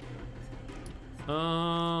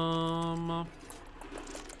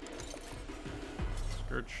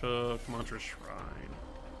 Scourge Hook, Monster Shrine.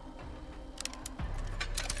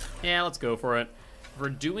 Yeah, let's go for it. If we're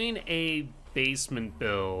doing a basement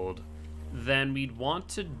build, then we'd want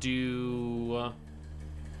to do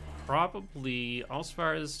probably as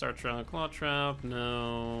far as Star Trap, Claw Trap,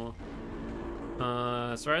 no.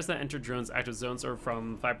 As far as the enter drones, active zones are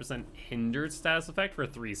from 5% hindered status effect for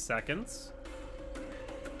 3 seconds.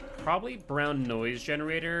 Probably Brown Noise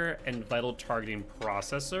Generator and Vital Targeting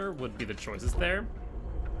Processor would be the choices there.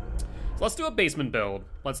 So let's do a basement build.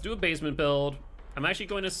 I'm actually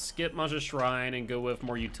going to skip Monster Shrine and go with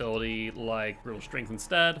more utility like Brutal Strength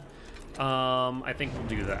instead. I think we'll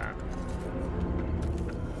do that.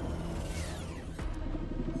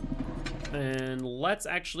 And let's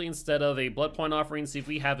actually, instead of a blood point offering, see if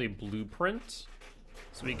we have a blueprint.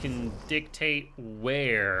 So we can dictate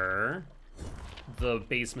where the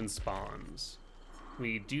basement spawns.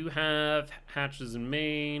 We do have hatches in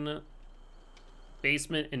main,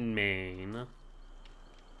 basement in main.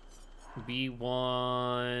 We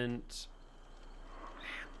want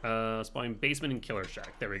spawning basement and Killer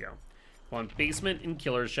Shack. There we go. We want basement and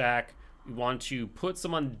Killer Shack. We want to put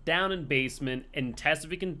someone down in basement and test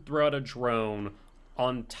if we can throw out a drone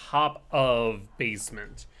on top of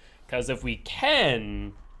basement. Because if we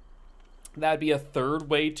can, that'd be a third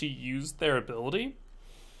way to use their ability.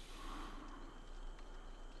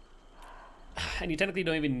 And you technically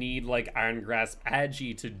don't even need like Iron Grasp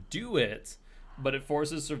Agi to do it, but it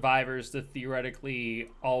forces survivors to theoretically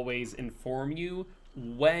always inform you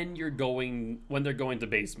when they're going to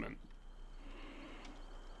basement.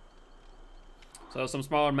 So some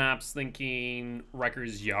smaller maps, thinking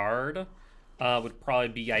Wrecker's Yard would probably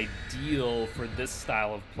be ideal for this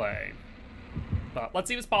style of play. But let's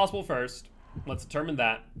see if it's possible first. Let's determine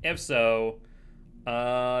that. If so,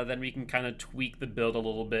 then we can kind of tweak the build a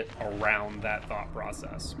little bit around that thought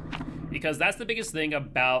process. Because that's the biggest thing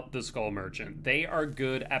about the Skull Merchant. They are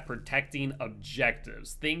good at protecting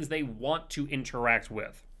objectives, things they want to interact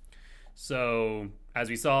with. So, as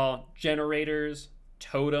we saw, generators,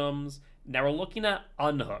 totems. Now we're looking at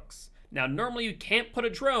unhooks. Now, normally you can't put a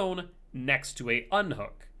drone next to a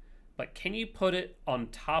unhook, but can you put it on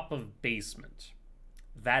top of basement?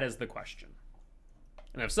 That is the question.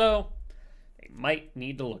 And if so, they might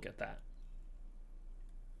need to look at that.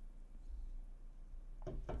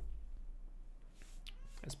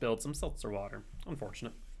 Let's build some seltzer water.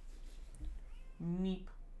 Unfortunate. Neep.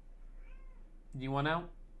 Do you want out?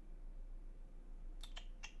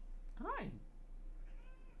 Hi.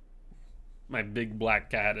 My big black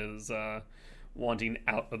cat is wanting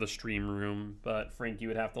out of the stream room, but Frankie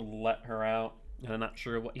would have to let her out, and I'm not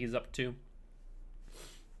sure what he's up to.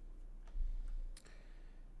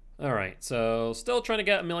 All right, so still trying to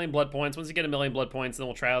get 1,000,000 blood points. Once you get 1,000,000 blood points, then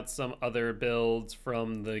we'll try out some other builds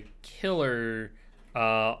from the killer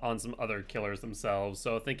on some other killers themselves.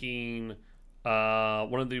 So thinking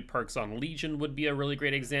one of the perks on Legion would be a really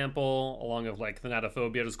great example, along with like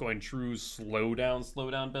Thanatophobia, just going true slow down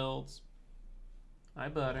builds. Hi,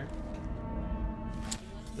 Butter.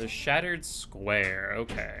 The Shattered Square,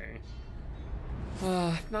 okay.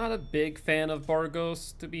 Not a big fan of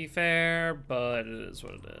Bargos, to be fair, but it is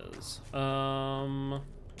what it is.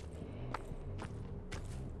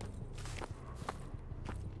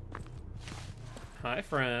 Hi,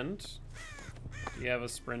 friend. Do you have a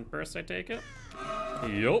sprint burst, I take it?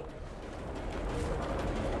 Yup.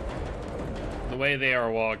 The way they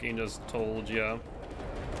are walking just told you.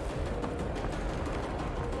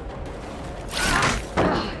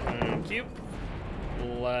 Thank you.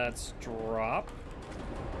 Let's drop.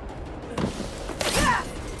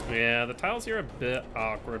 Yeah, the tiles here are a bit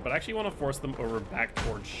awkward, but I actually want to force them over back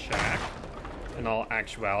towards Shack. In all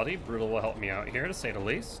actuality, Brutal will help me out here, to say the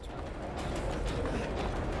least.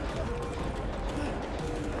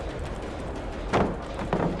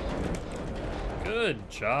 Good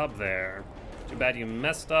job there. Too bad you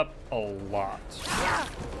messed up a lot.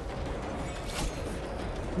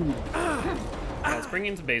 Let's bring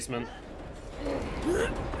you into basement.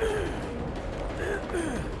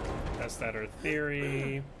 Test that our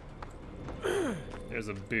theory. There's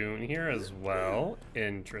a boon here as well.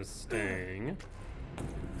 Interesting.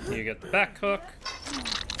 You get the back hook.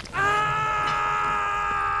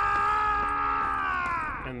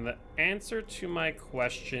 And the answer to my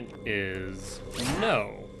question is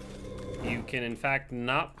no. You can in fact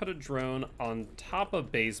not put a drone on top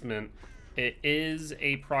of basement. It is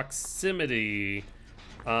a proximity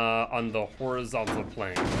on the horizontal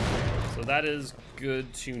plane. So that is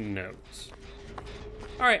good to note.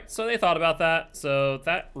 All right, so they thought about that. So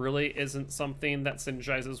that really isn't something that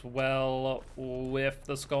synergizes well with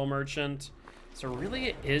the Skull Merchant. So really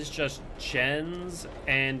it is just gens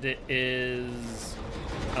and it is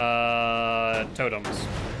totems.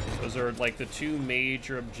 Those are like the two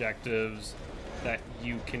major objectives that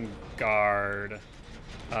you can guard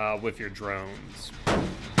with your drones.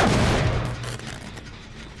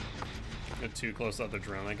 Get too close to the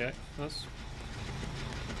drone, I guess.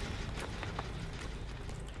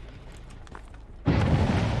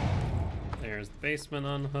 There's the basement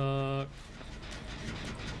unhook.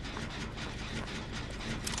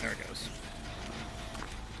 There it goes.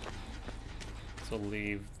 So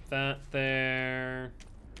leave that there.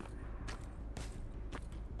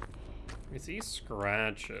 We see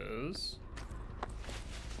scratches.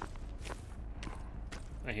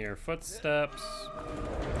 I hear footsteps.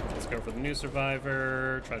 Let's go for the new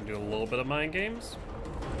survivor. Try to do a little bit of mind games.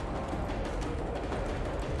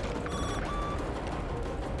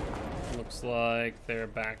 Looks like they're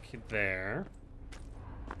back there.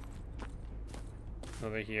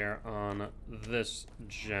 Over here on this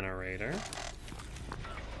generator.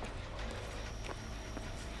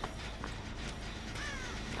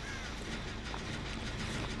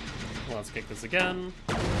 Let's kick this again.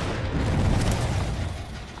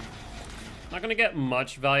 Not gonna get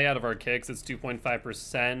much value out of our kicks. It's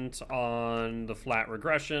 2.5% on the flat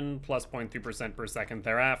regression, plus 0.3% per second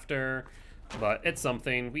thereafter. But it's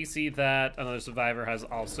something. We see that another survivor has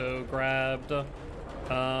also grabbed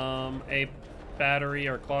a battery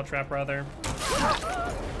or claw trap rather.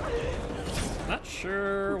 Not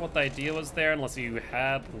sure what the idea was there unless you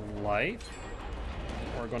had life.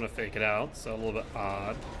 We're gonna fake it out, so a little bit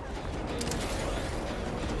odd.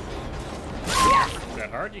 Is that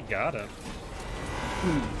hard? You got it.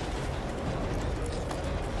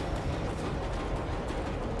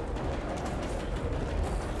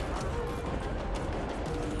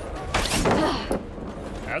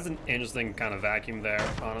 That was an interesting kind of vacuum there,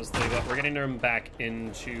 honestly, but we're getting them back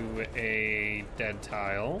into a dead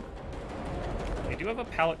tile. We do have a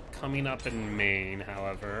pallet coming up in main,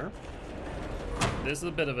 however. This is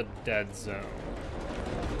a bit of a dead zone.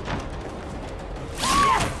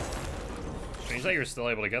 Strange that you're still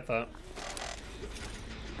able to get that.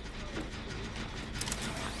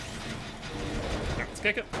 Right, let's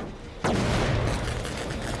kick it.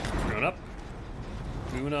 Drone up.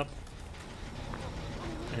 Boon up.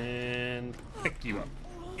 And pick you up.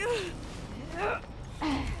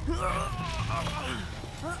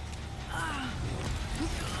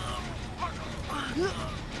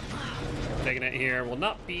 Taking it here will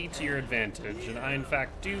not be to your advantage, and I in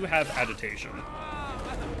fact do have agitation.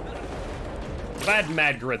 If I had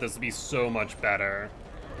Mad Grit, this would be so much better.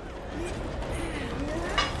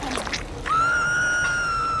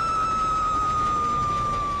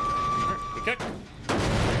 Okay.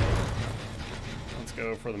 Let's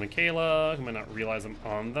go for the Michaela, who might not realize I'm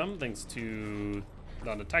on them, thanks to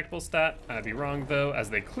the undetectable stat. I'd be wrong, though, as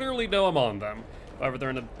they clearly know I'm on them. However, they're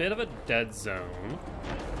in a bit of a dead zone.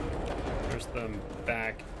 Push them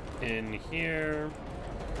back in here.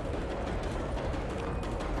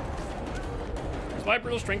 That's why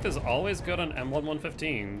Brutal Strength is always good on M1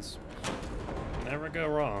 115s. Never go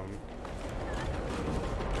wrong.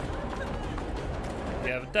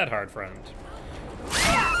 We have a dead hard friend.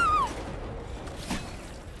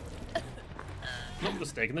 Nope,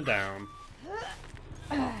 just taking the down.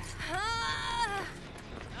 I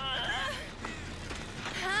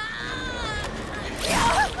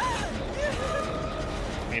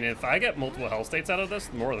mean, if I get multiple health states out of this,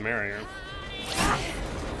 the more the merrier.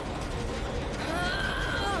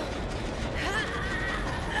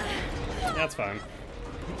 That's fine.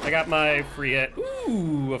 I got my free hit.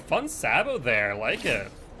 Ooh, a fun Sabo there. Like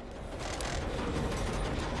it.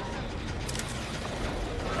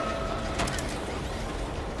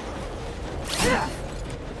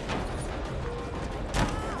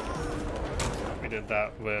 We did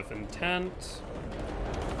that with intent.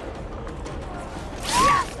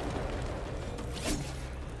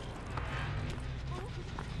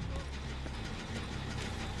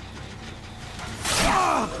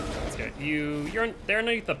 Let's get you. You're there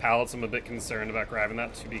underneath the pallets. I'm a bit concerned about grabbing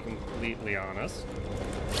that, to be completely honest.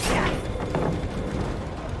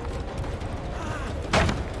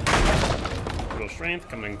 Brutal Strength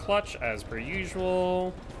coming in clutch as per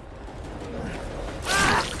usual.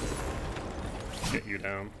 Get you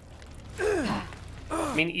down.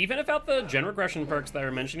 I mean, even without the gen regression perks that I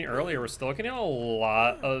were mentioning earlier, we're still getting a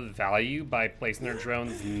lot of value by placing our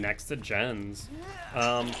drones next to gens.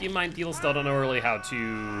 Keep in mind, people still don't know really how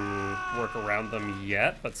to work around them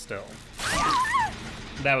yet, but still.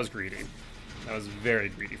 That was greedy. That was very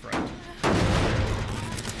greedy, friend.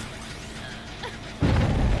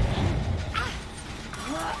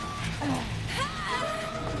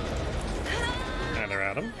 And they're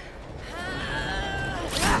at him.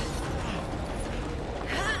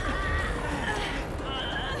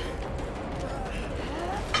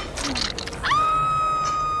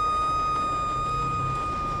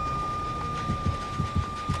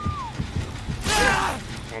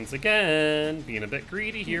 Once again, being a bit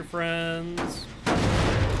greedy here, friends.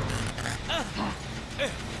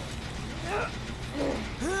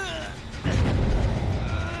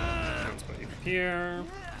 Let's put you here.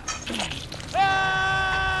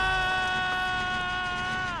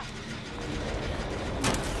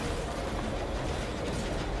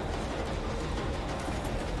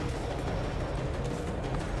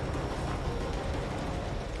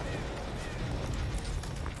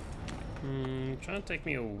 Trying to take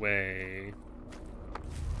me away.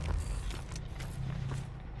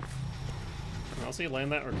 Honestly,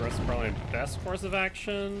 land that regress is probably the best course of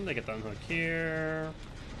action. They get the unhook here.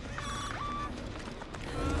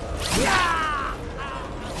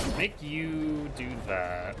 Make you do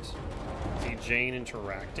that. See Jane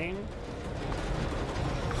interacting?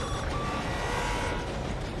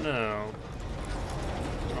 No.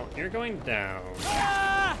 Oh, you're going down.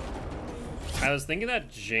 I was thinking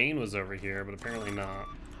that Jane was over here, but apparently not.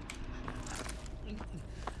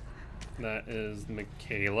 That is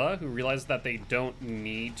Michaela, who realized that they don't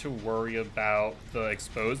need to worry about the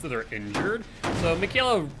exposed, that they're injured. So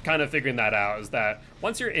Michaela kind of figuring that out, is that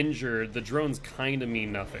once you're injured, the drones kind of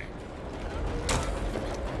mean nothing.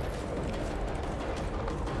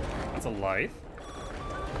 That's a life.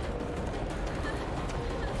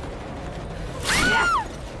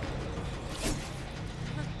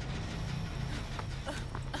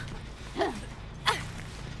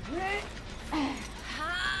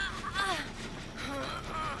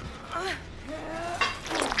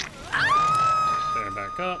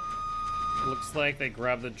 Up. Looks like they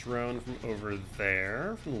grabbed the drone from over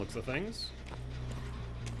there, from the looks of things.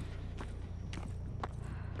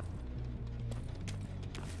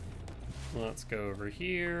 Let's go over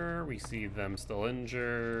here. We see them still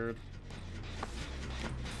injured.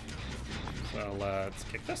 So let's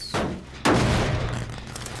kick this.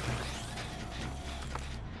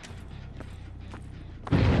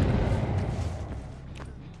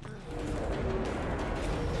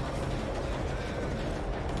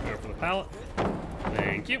 Pallet.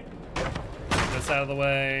 Thank you. Get this out of the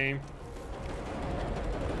way.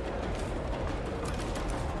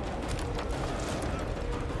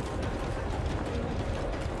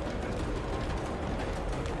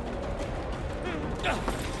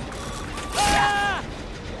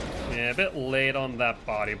 Yeah, a bit late on that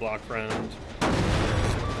body block, friend.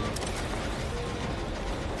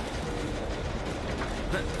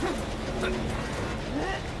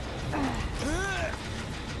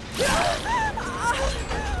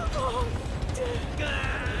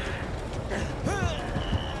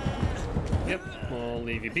 Yep, we'll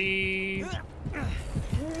leave you be.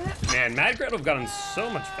 Man, Mad Crowd have gotten so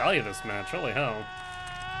much value this match, holy hell.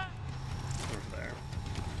 Over there.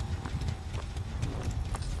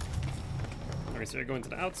 Alright, so you're going to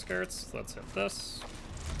the outskirts, so let's hit this.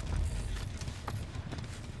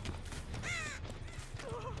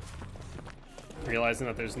 Realizing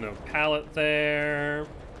that there's no pallet there.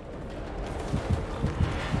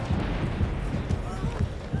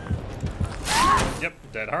 Yep,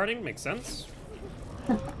 dead Harding, makes sense.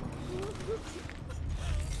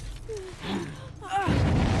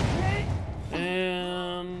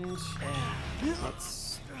 And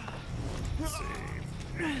let's see.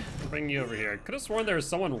 I'll bring you over here. Could have sworn there was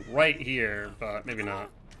someone right here, but maybe not.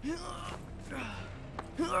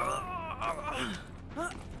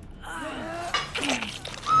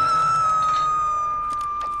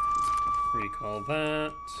 Recall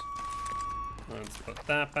that. Let's put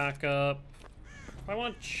that back up. I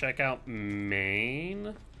want to check out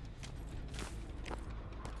main.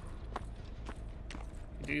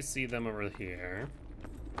 I do see them over here.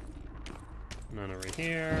 None over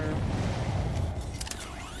here.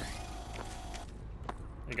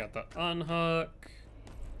 I got the unhook.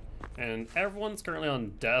 And everyone's currently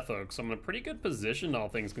on death hook, so I'm in a pretty good position, all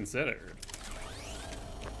things considered.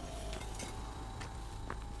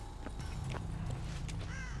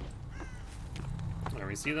 Alright,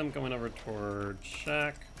 we see them going over toward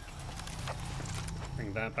Shaq.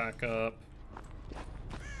 Bring that back up.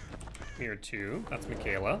 Here too, that's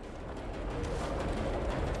Michaela.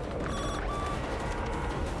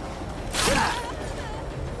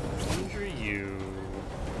 Injure you.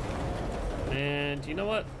 And you know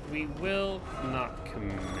what? We will not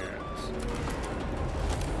commit.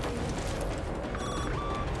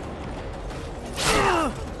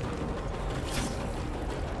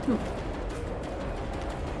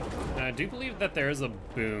 I do believe that there is a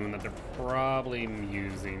boon that they're probably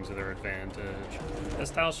using to their advantage. This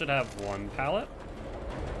tile should have one pallet.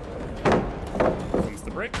 Comes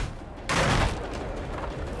the brick.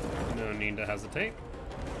 No need to hesitate.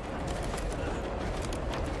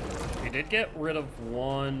 We did get rid of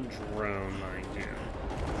one drone, mind you.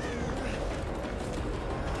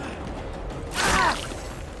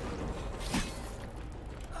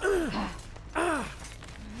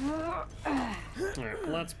 Alright,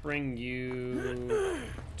 let's bring you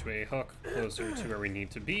to a hook closer to where we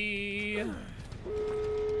need to be.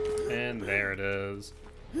 And there it is.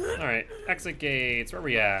 Alright, exit gates, where are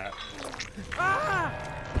we at?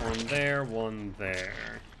 One there, one there.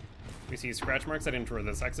 We see scratch marks heading toward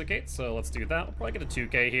this exit gate, so let's do that. We'll probably get a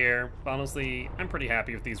 2K here. But honestly, I'm pretty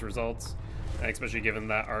happy with these results, especially given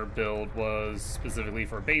that our build was specifically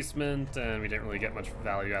for basement, and we didn't really get much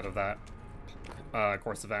value out of that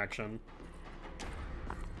course of action.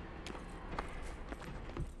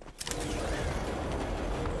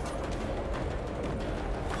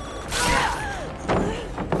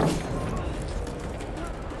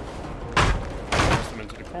 Force them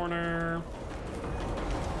into the corner.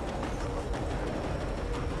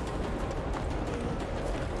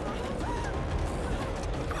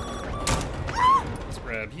 Let's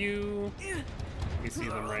grab you. We see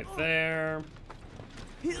them right there.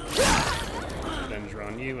 Avenger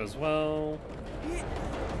on you as well.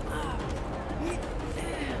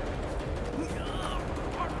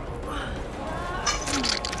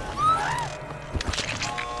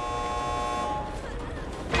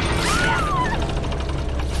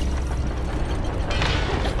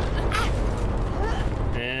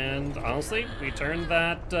 And honestly, we turned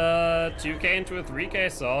that 2K into a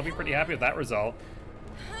 3K, so I'll be pretty happy with that result.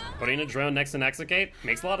 Putting a drone next to an exit gate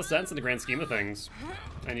makes a lot of sense in the grand scheme of things.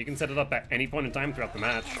 And you can set it up at any point in time throughout the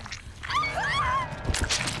match.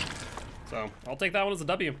 So, I'll take that one as a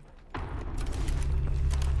W.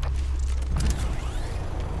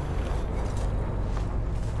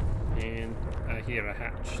 And here a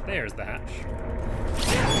hatch. There's the hatch.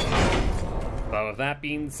 But with that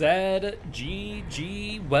being said,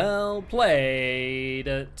 GG, well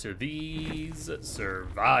played to these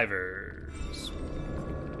survivors.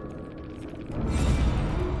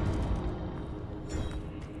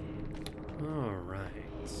 Alright.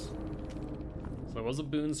 So it was a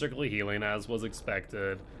boon circular healing, as was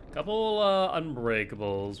expected. A couple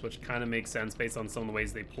unbreakables, which kind of makes sense based on some of the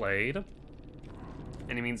ways they played.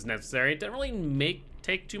 Any means necessary. Didn't really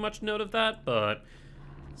take too much note of that, but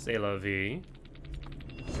c'est la vie.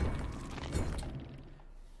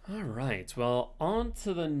 All right, well, on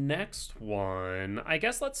to the next one. I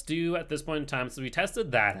guess let's do, at this point in time, since we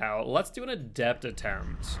tested that out, let's do an adept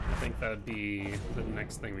attempt. I think that would be the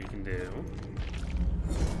next thing we can do.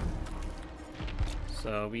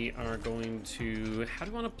 So we are going to, how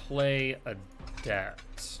do you want to play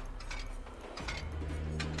adept?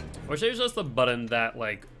 I wish there was just a button that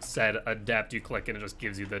like said adept, you click and it just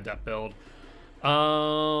gives you the adept build.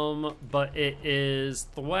 But it is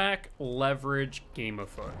thwack, leverage, game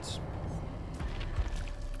afoot.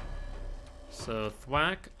 So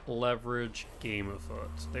thwack, leverage, game afoot.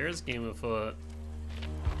 There's game afoot.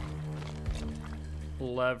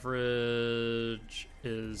 Leverage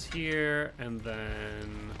is here, and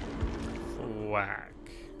then thwack.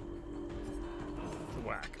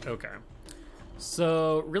 Thwack, okay.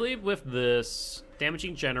 So really with this,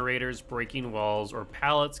 damaging generators, breaking walls, or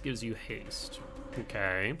pallets gives you haste.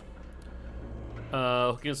 Okay.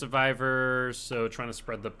 Hooking a survivor, so trying to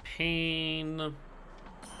spread the pain.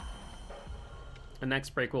 The next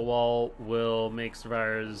breakable wall will make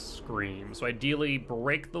survivors scream. So ideally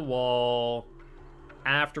break the wall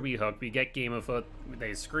after we hook. We get game afoot,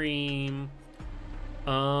 they scream.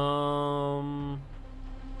 I'm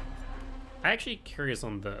actually curious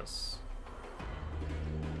on this.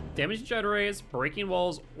 Damaging generators, breaking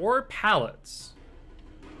walls, or pallets.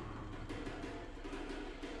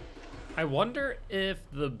 I wonder if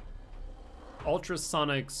the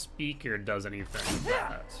ultrasonic speaker does anything with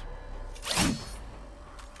that.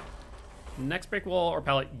 Next break wall or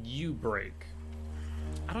pallet you break.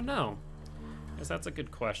 I don't know. I guess that's a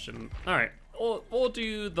good question. All right, we'll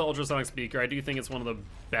do the ultrasonic speaker. I do think it's one of the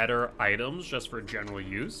better items just for general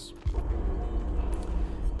use.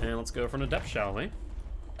 And let's go for an adept, shall we?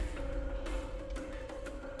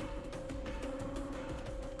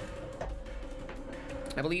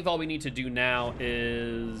 I believe all we need to do now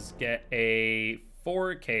is get a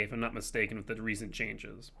 4K, if I'm not mistaken, with the recent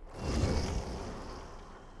changes.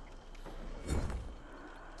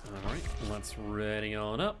 All right, let's ready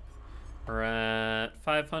on up. We're at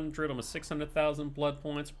 500, almost 600,000 blood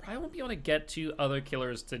points. Probably won't be able to get to other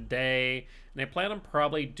killers today. And I plan on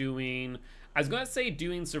probably doing, I was going to say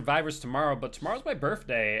doing survivors tomorrow, but tomorrow's my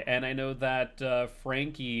birthday. And I know that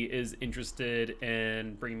Frankie is interested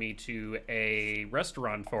in bringing me to a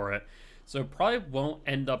restaurant for it. So probably won't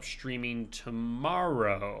end up streaming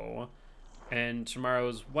tomorrow. And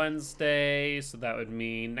tomorrow's Wednesday, so that would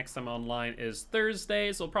mean next time online is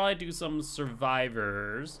Thursday. So we'll probably do some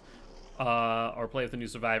survivors. Or play with the new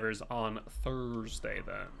survivors on Thursday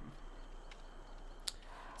then.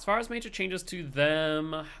 As far as major changes to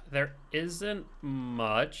them, there isn't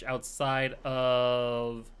much outside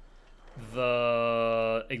of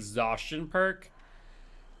the exhaustion perk.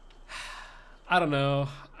 I don't know.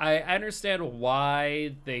 I understand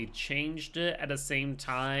why they changed it. At the same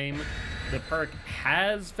time, the perk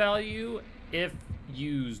has value if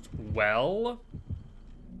used well.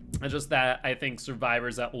 It's just that I think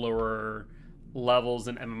survivors at lower levels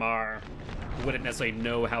in MMR wouldn't necessarily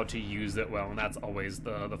know how to use it well, and that's always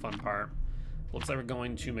the fun part. Looks like we're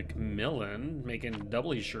going to Macmillan, making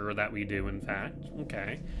doubly sure that we do, in fact.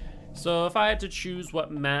 Okay. So if I had to choose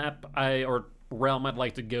what map or realm I'd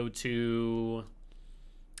like to go to,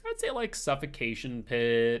 I'd say like Suffocation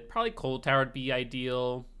Pit. Probably Cold Tower would be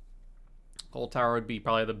ideal. Cold Tower would be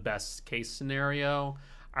probably the best case scenario.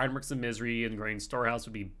 Ironworks of Misery and Grain Storehouse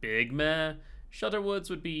would be big meh. Shelterwoods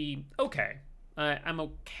would be okay. I'm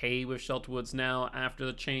okay with Shelterwoods now after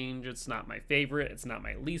the change. It's not my favorite. It's not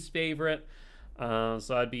my least favorite. So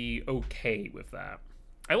I'd be okay with that.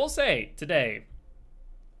 I will say, today,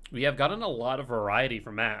 we have gotten a lot of variety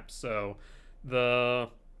for maps. So the,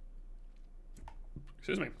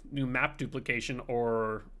 new map duplication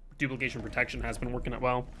or duplication protection has been working out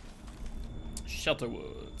well.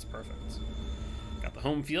 Shelterwoods, perfect. Got the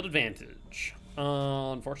home field advantage.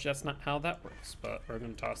 Unfortunately, that's not how that works, but we're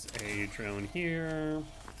going to toss a drone here.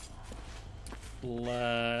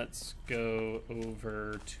 Let's go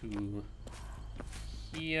over to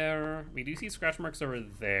here. We do see scratch marks over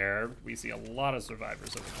there. We see a lot of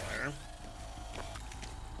survivors over there.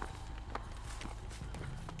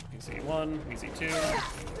 We see one, we see two.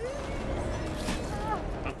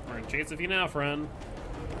 Oh, we're in chase of you now, friend.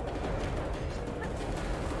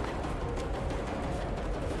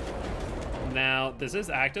 Now, this is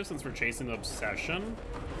active since we're chasing the obsession.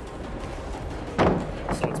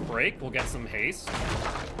 So let's break. We'll get some haste.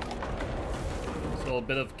 So a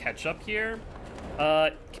bit of catch up here.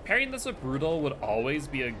 Pairing this with Brutal would always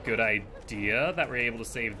be a good idea, that we're able to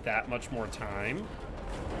save that much more time.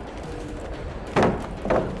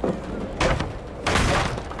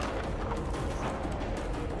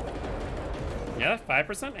 Yeah,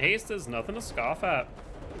 5% haste is nothing to scoff at.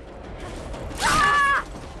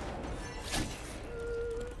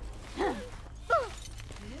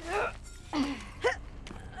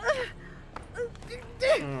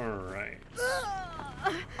 Alright.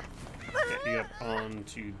 Get you up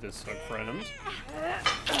onto this hook, friend.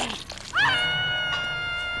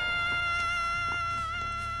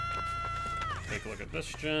 Take a look at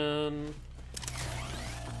this gen.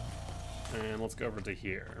 And let's go over to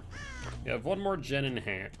here. You have one more gen in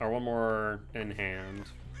hand, or one more in hand.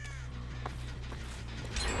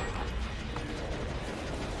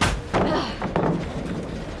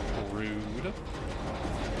 Rude.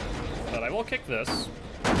 But I will kick this.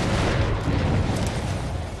 I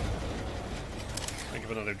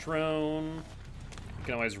give another drone. We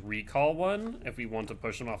can always recall one if we want to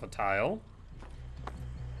push him off a tile.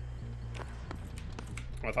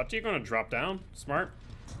 Oh, I thought you were going to drop down. Smart.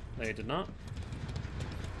 They did not.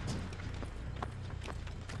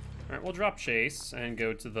 Alright, we'll drop Chase and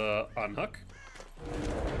go to the unhook.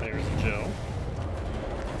 There's Jill.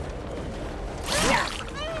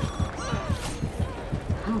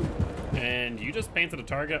 And you just painted a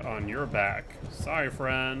target on your back. Sorry,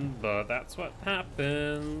 friend, but that's what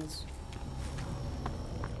happens.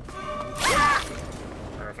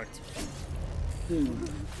 Perfect.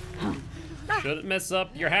 Shouldn't mess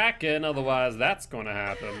up your hacking, otherwise that's going to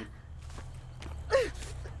happen.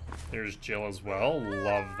 There's Jill as well.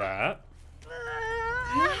 Love that.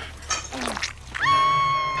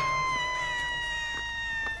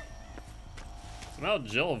 Somehow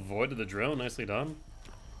Jill avoided the drone. Nicely done.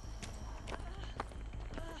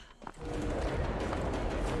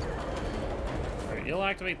 Alright, you'll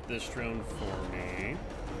activate this drone for me.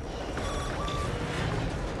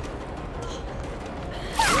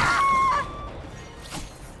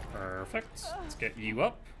 Perfect. Let's get you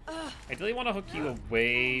up. I really want to hook you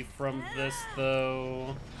away from this,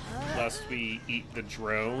 though, lest we eat the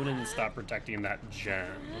drone and stop protecting that gen.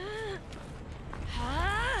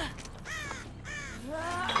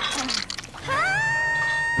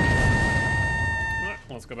 Alright,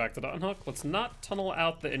 let's go back to the unhook. Let's not tunnel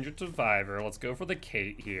out the injured survivor. Let's go for the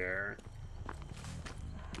Kate here.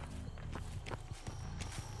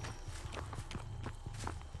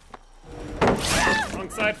 Wrong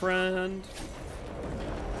side, friend.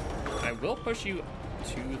 I will push you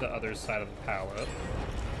to the other side of the pallet.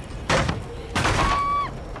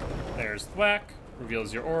 There's Thwack.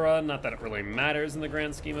 Reveals your aura. Not that it really matters in the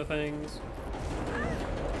grand scheme of things.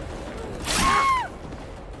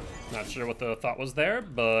 Not sure what the thought was there,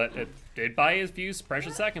 but it did buy a few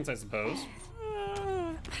precious seconds, I suppose.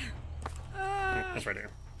 That's right here.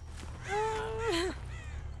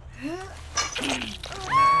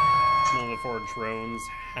 None of the 4 drones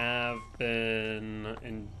have been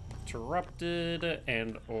interrupted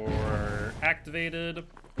and or activated.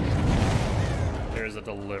 There's a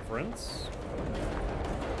deliverance.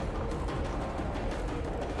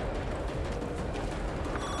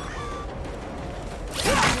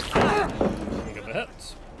 Get the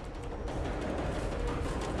hit.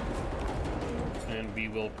 And we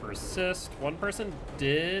will persist. One person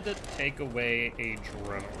did take away a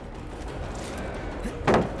drone.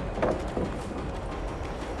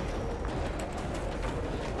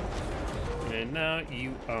 And now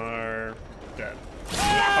you are dead.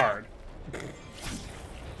 Hard.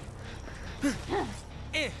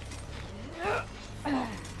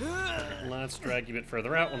 Let's drag you a bit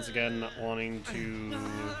further out. Once again, not wanting to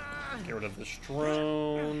get rid of this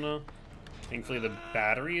drone. Thankfully, the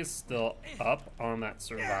battery is still up on that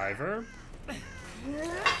survivor.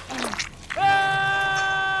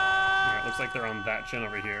 Alright, looks like they're on that gen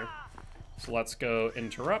over here. So let's go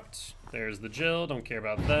interrupt. There's the Jill, don't care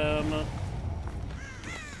about them.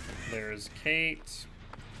 There's Kate.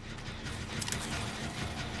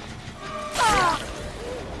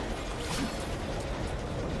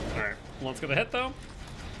 Alright, let's get the hit though.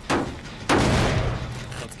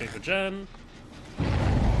 Let's take the gen.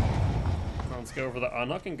 Let's go over the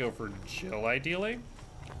unhook and go for Jill ideally.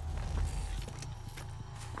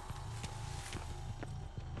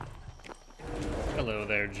 Hello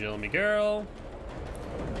there, Jill, me girl.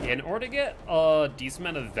 Yeah, in order to get a decent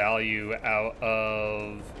amount of value out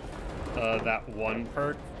of that one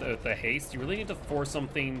perk, the haste, you really need to force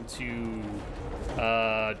something to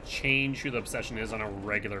change who the obsession is on a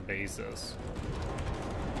regular basis.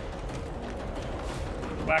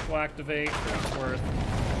 Whack will activate, for what it's worth.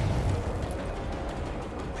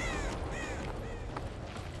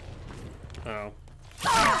 Oh.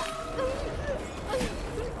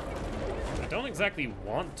 I don't exactly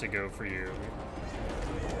want to go for you.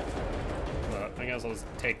 But I guess I'll just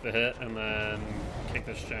take the hit and then kick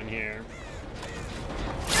this gen here.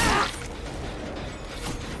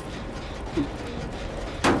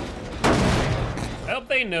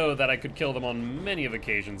 they know that I could kill them on many of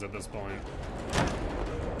occasions at this point.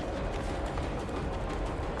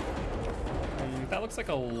 That looks like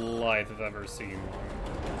a light I've ever seen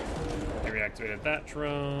one. I reactivated that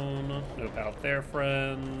drone. Nope, out there,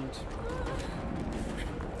 friend.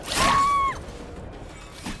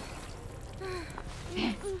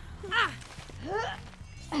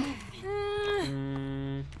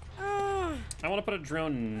 I want to put a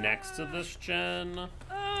drone next to this gen.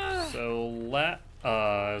 So let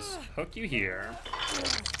us hook you here.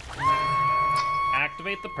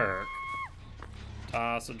 Activate the perk.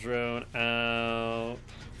 Toss a drone out.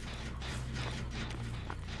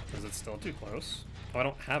 Is it still too close? Oh, I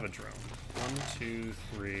don't have a drone. 1, 2,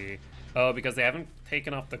 3. Oh, because they haven't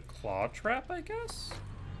taken off the claw trap, I guess?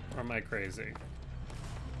 Or am I crazy?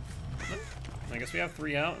 I guess we have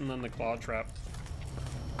 3 out and then the claw trap.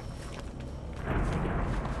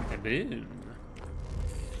 Boom.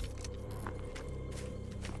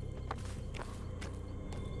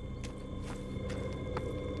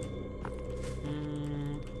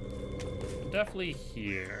 Definitely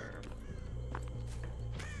here.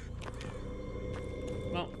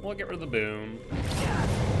 Well, we'll get rid of the boom.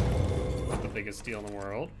 Not the biggest deal in the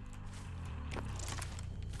world.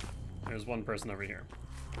 There's one person over here.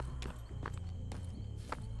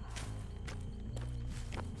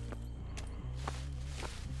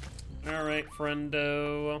 All right,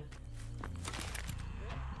 friendo.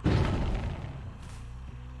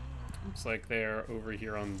 Looks like they're over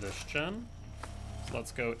here on this gen. So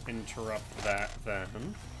let's go interrupt that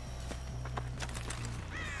then.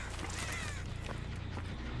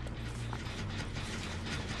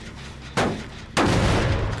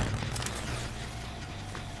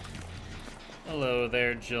 Hello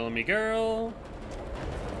there, Jilmy girl.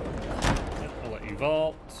 Yep, I'll let you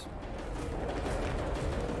vault.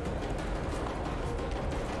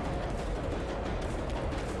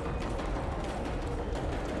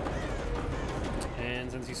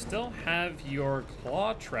 Since you still have your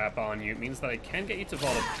claw trap on you, it means that I can get you to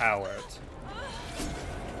vault a pallet.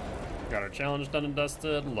 Got our challenge done and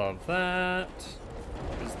dusted. Love that.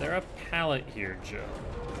 Is there a pallet here, Joe?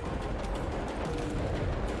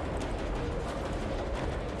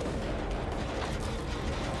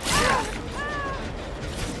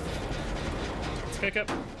 Let's pick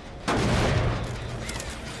up.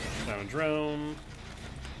 Down a drone.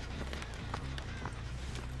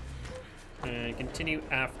 And continue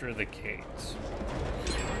after the Kate.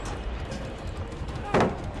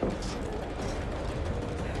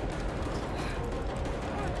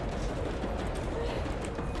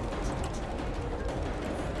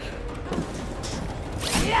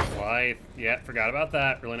 Life. Yeah, forgot about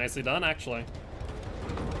that. Really nicely done, actually.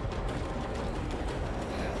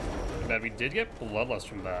 I bet we did get bloodlust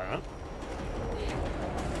from that.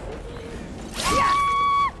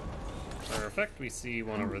 Perfect, we see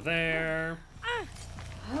one over there.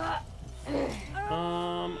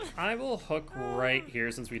 I will hook right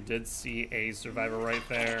here since we did see a survivor right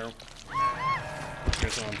there.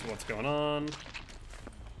 Here's on to what's going on.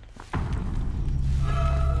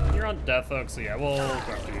 You're on death hook, so yeah, we'll go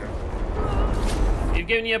after you. You've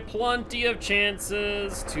given you plenty of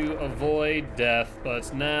chances to avoid death,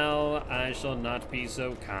 but now I shall not be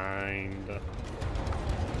so kind.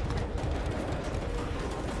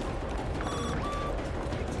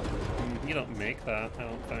 You don't make that, I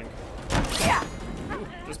don't think. Ooh,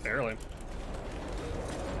 just barely.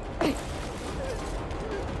 I'm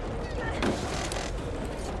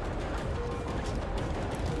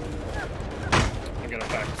gonna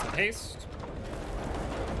practice some haste.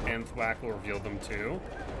 And Thwack will reveal them too.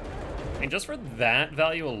 And just for that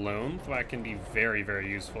value alone, Thwack can be very, very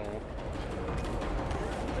useful.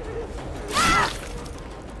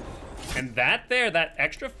 And that there, that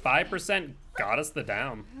extra 5% got us the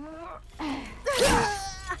down. I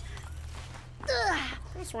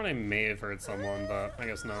was sworn I may have heard someone, but I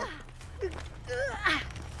guess not.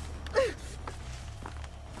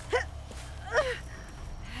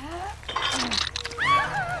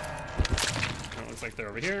 Oh, looks like they're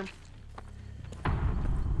over here.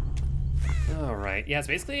 Alright, yeah, it's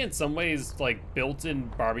basically in some ways like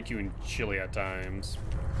built-in barbecue and chili at times.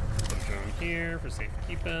 Put a drone here for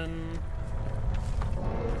safekeeping.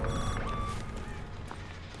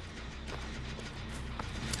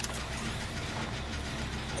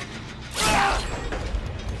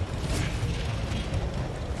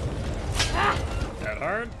 That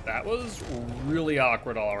hard. That was really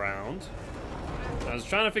awkward all around. I was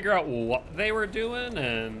trying to figure out what they were doing,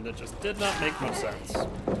 and it just did not make much sense.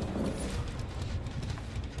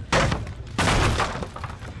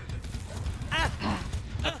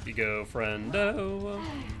 Up you go, friendo.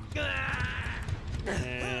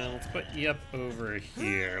 And let's put you up over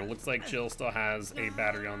here. Looks like Jill still has a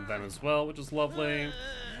battery on them as well, which is lovely.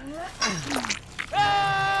 And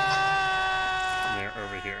they're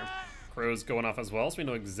over here. Crow's going off as well, so we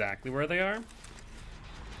know exactly where they are.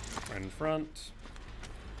 Right in front.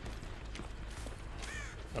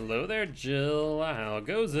 Hello there, Jill. How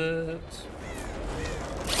goes it?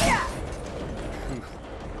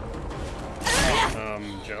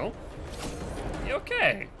 Jill? You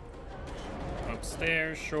okay?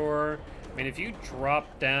 Upstairs, sure. I mean, if you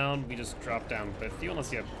drop down, we just drop down with you,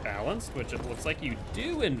 unless you have balanced, which it looks like you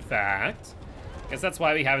do, in fact. I guess that's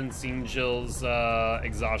why we haven't seen Jill's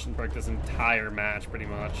exhaustion perk this entire match, pretty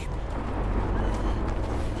much.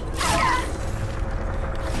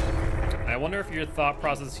 I wonder if your thought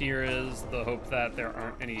process here is the hope that there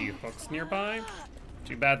aren't any hooks nearby.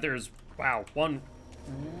 Too bad there's, wow, one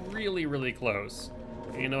really, really close.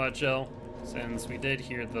 You know what, Jill? Since we did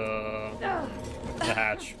hear the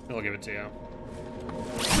hatch, we'll give it to you.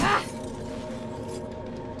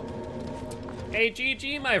 Hey,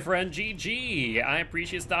 GG, my friend, GG. I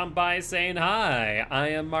appreciate you stopping by saying hi. I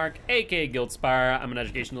am Mark, aka Giltspire. I'm an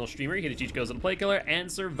educational streamer here to teach girls how to play killer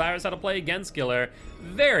and survivors how to play against killer.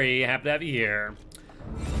 Very happy to have you here.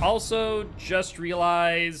 Also, just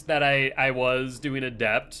realized that I was doing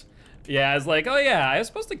Adept. Yeah, I was like, oh yeah, I was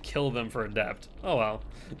supposed to kill them for Adept. Oh well.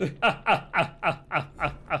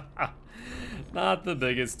 Not the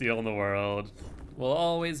biggest deal in the world. We'll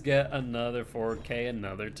always get another 4K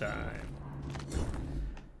another time.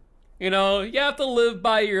 You know, you have to live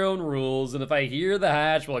by your own rules, and if I hear the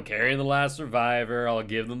hatch while carrying the last survivor, I'll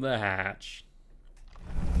give them the hatch.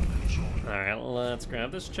 Alright, let's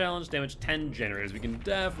grab this challenge. Damage 10 generators. We can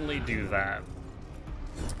definitely do that.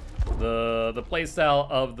 The playstyle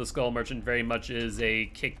of the Skull Merchant very much is a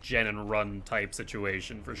kick gen and run type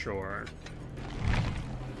situation for sure.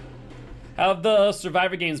 How have the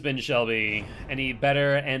Survivor games been, Shelby? Any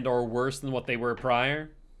better and or worse than what they were prior?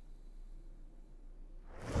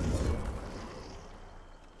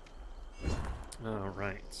 All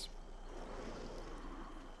right.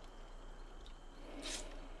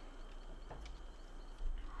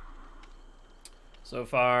 So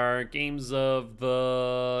far, games of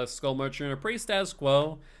the Skull Merchant are pretty status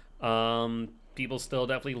quo. People still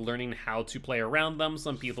definitely learning how to play around them.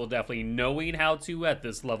 Some people definitely knowing how to at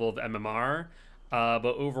this level of MMR. But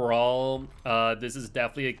overall, this is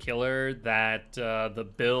definitely a killer that the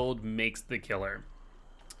build makes the killer.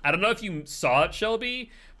 I don't know if you saw it, Shelby,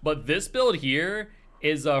 but this build here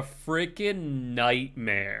is a freaking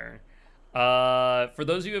nightmare. For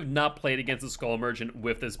those of you who have not played against the Skull Merchant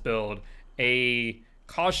with this build, a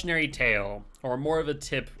cautionary tale, or more of a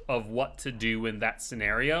tip of what to do in that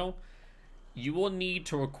scenario, you will need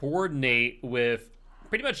to coordinate with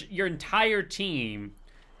pretty much your entire team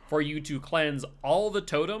for you to cleanse all the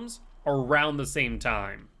totems around the same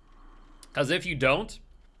time. Because if you don't,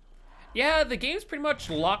 yeah, the game's pretty much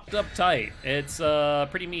locked up tight. It's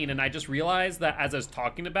pretty mean, and I just realized that as I was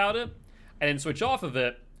talking about it, I didn't switch off of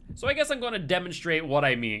it, so I guess I'm going to demonstrate what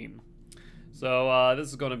I mean. So this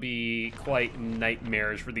is going to be quite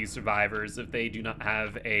nightmarish for these survivors if they do not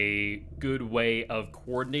have a good way of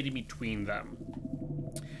coordinating between them.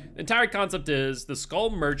 The entire concept is the Skull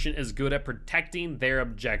Merchant is good at protecting their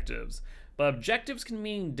objectives, but objectives can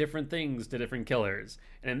mean different things to different killers.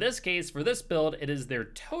 And in this case, for this build, it is their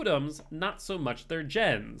totems, not so much their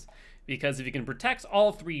gens. Because if you can protect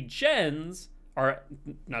all 3 gens, or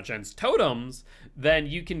not gens, totems, then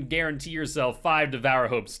you can guarantee yourself 5 Devour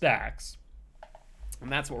Hope stacks.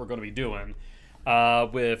 And that's what we're going to be doing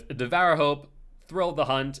with Devour Hope, Thrill of the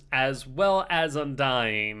Hunt, as well as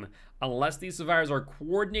Undying. Unless these survivors are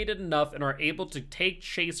coordinated enough and are able to take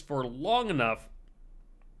chase for long enough,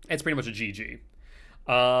 it's pretty much a GG.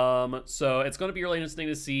 So it's going to be really interesting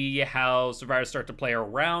to see how survivors start to play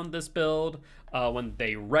around this build, when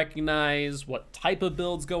they recognize what type of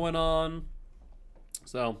build's going on.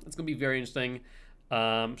 So it's going to be very interesting.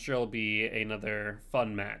 I'm sure it'll be another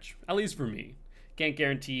fun match, at least for me. Can't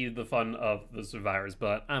guarantee the fun of the survivors,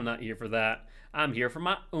 but I'm not here for that. I'm here for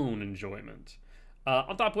my own enjoyment.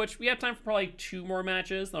 On top of which, we have time for probably 2 more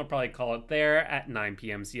matches. Then I'll probably call it there at 9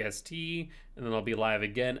 p.m. CST. And then I'll be live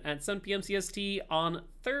again at 7 p.m. CST on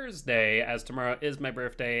Thursday, as tomorrow is my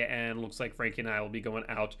birthday, and looks like Frankie and I will be going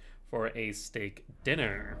out for a steak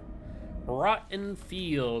dinner. Rotten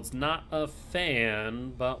Fields, not a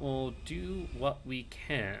fan, but we'll do what we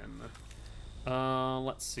can.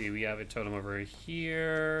 Let's see, we have a totem over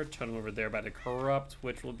here, totem over there by the Corrupt,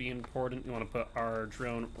 which will be important. We want to put our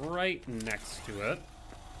drone right next to it.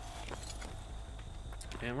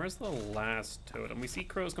 And where's the last totem? We see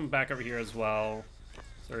crows come back over here as well.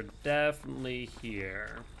 They're definitely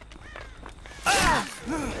here.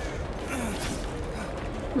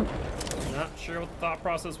 Not sure what the thought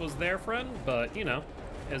process was there, friend, but you know,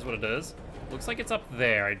 is what it is. Looks like it's up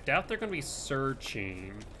there. I doubt they're gonna be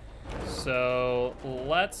searching. So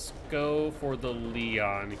let's go for the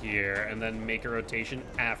Leon here and then make a rotation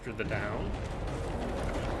after the down.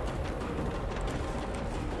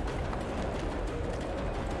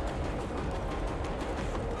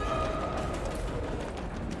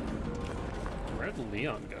 Where'd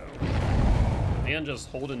Leon go? Leon just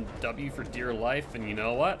holding W for dear life, and you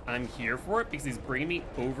know what? I'm here for it because he's bringing me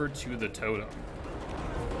over to the totem.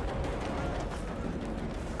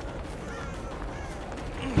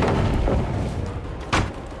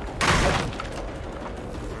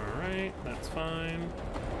 Alright, that's fine.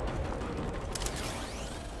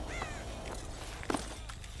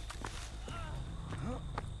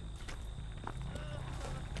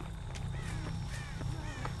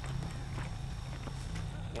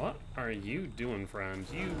 What are you doing, friend?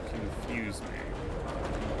 You confuse me.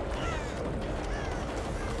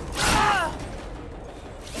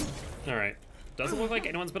 Alright. Doesn't look like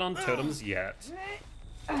anyone's been on totems yet.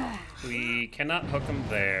 We cannot hook them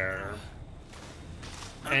there.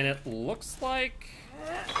 And it looks like...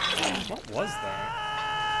 What was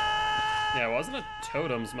that? Yeah, it wasn't a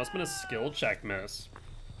totems. Must have been a skill check miss.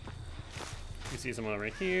 You see someone over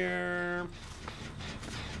here.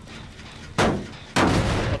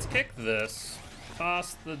 Let's kick this.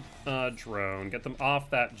 Toss the drone. Get them off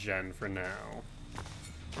that gen for now.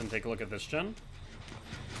 And take a look at this gen.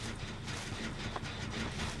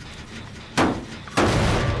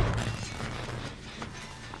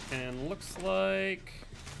 And looks like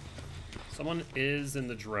someone is in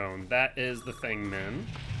the drone. That is the Feng Min.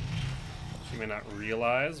 She may not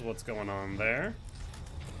realize what's going on there.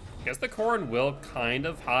 I guess the Corrin will kind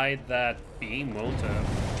of hide that beam, won't it?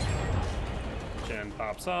 Gen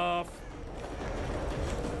pops off.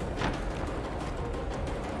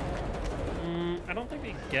 I don't think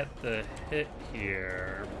we get the hit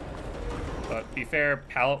here. But to be fair,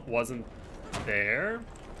 pallet wasn't there.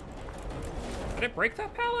 Did it break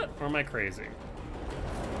that pallet, or am I crazy?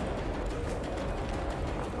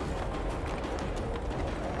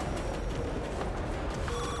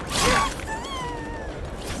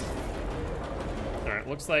 Alright,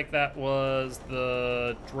 looks like that was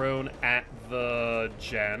the drone at the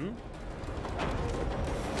gen.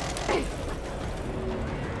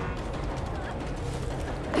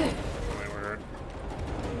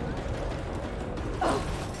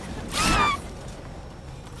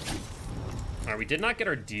 We did not get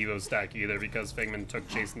our Devo stack either because Feng Min took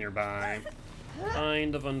chase nearby.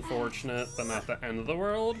 Kind of unfortunate, but not the end of the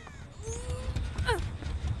world.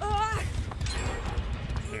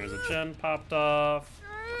 There's a gen popped off.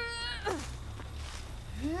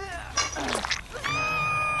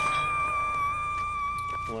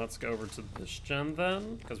 Let's go over to this gen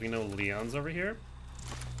then, because we know Leon's over here.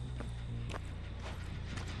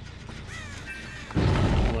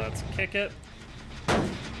 Let's kick it.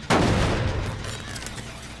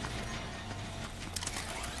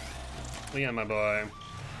 Leon, my boy,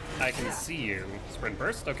 I can see you. Sprint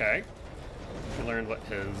burst, okay. We learned what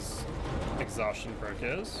his exhaustion perk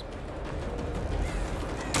is.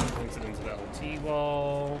 Links it into the LT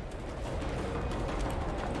wall.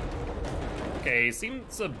 Okay, he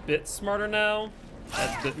seems a bit smarter now.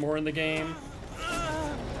 A bit more in the game.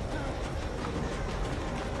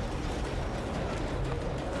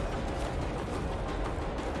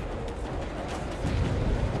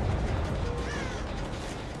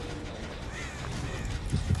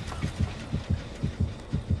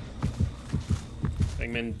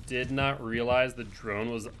 Feng Min did not realize the drone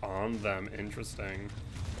was on them. Interesting.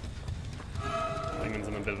 Feng Min's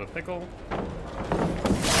in a bit of a pickle.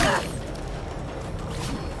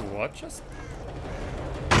 What just?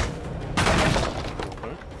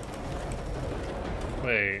 Huh?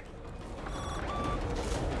 Wait.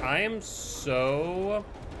 I am so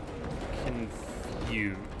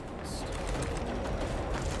confused.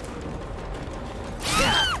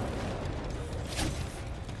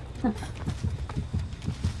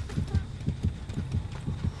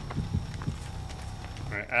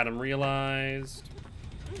 Alright, Adam realized.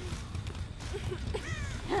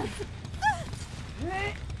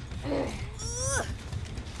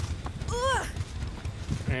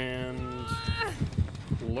 And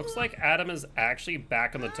looks like Adam is actually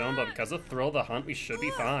back on the tome, but because of Thrill of the Hunt, we should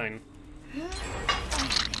be fine.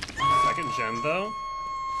 Second gen though.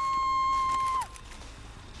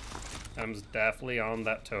 Adam's definitely on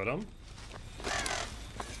that totem.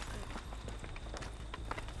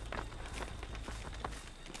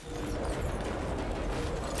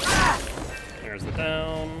 There's the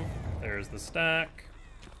down. There's the stack.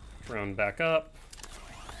 Drone back up.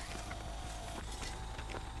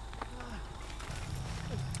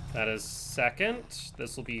 That is second.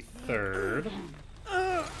 This will be third.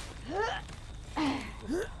 Yeah,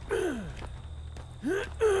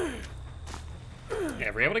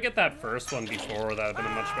 if we're able to get that first one before, that would have been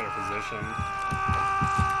a much better position.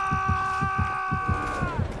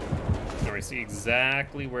 Now we see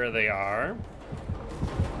exactly where they are.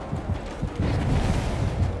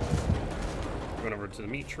 Going over to the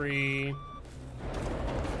meat tree.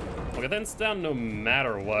 We'll get this down no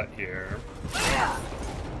matter what here.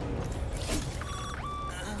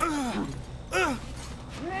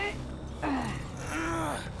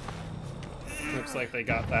 Looks like they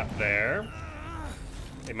got that there.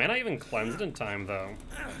 They may not even cleanse it in time, though.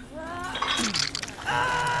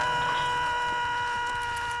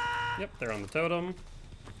 Yep, they're on the totem.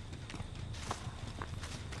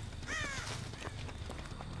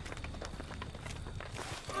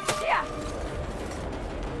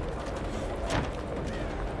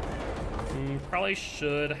 Probably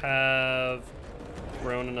should have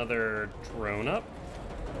thrown another drone up.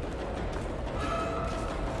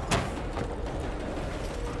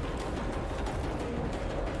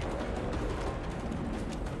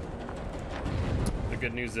 The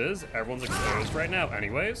good news is everyone's exposed right now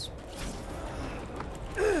anyways.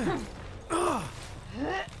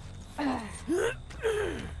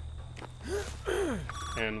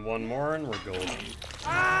 And one more and we're golden.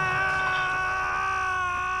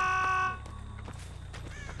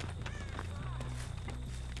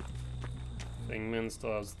 Thingman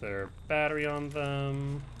still has their battery on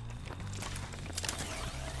them.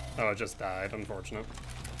 Oh, it just died, unfortunate.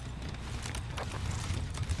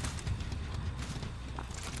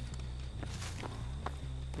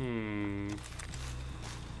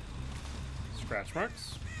 Scratch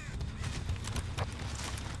marks.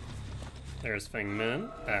 There's Fengmin.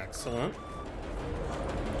 Excellent.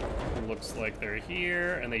 Looks like they're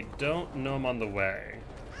here, and they don't know I'm on the way.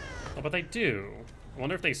 Oh, but they do. I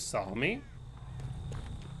wonder if they saw me.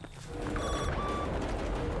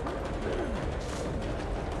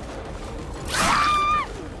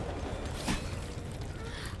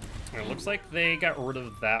 It looks like they got rid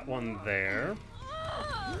of that one there.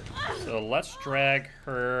 So let's drag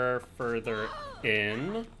her further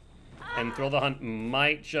in. And Thrill the Hunt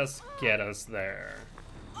might just get us there.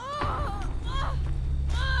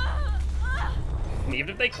 And even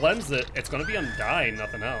if they cleanse it, it's gonna be undying,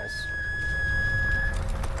 nothing else.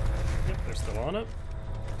 Yep, they're still on it.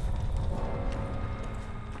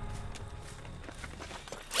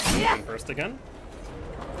 And first again.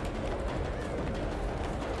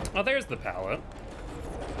 Oh, there's the pallet.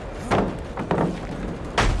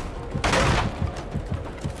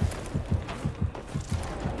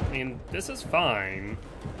 I mean, this is fine.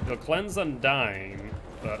 You'll cleanse Undying,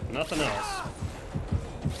 but nothing else.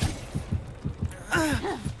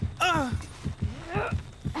 I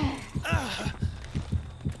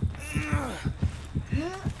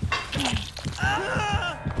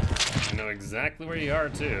know exactly where you are,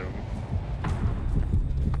 too.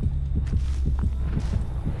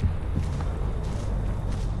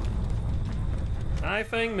 Hi,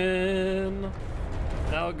 Fengmin.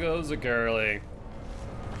 How goes a girly?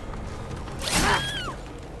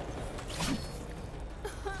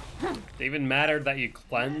 It even mattered that you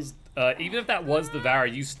cleansed. Even if that was the Devour,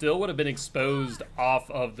 you still would have been exposed off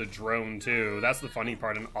of the drone too. That's the funny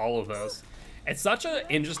part in all of this. It's such an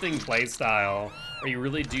interesting play style where you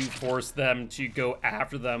really do force them to go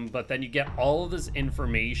after them, but then you get all of this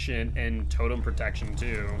information and totem protection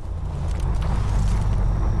too.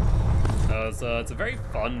 So it's a very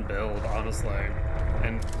fun build, honestly,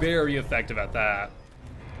 and very effective at that.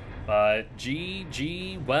 But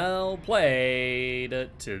GG, well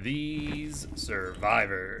played to these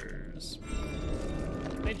survivors.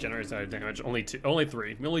 They generate side damage, only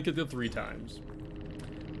three. We only get the 3 times.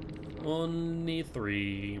 Only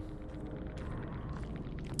 3.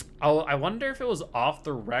 Oh, I wonder if it was off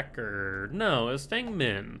the record. No, it was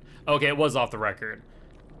Fengmin. Okay, it was off the record.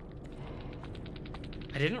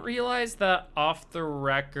 I didn't realize that off the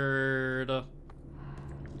record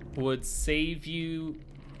would save you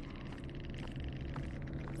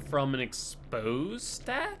from an exposed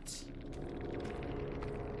stat?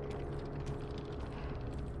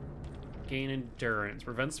 Gain endurance.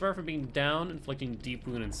 Prevents survivor from being down, inflicting deep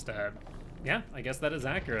wound instead. Yeah, I guess that is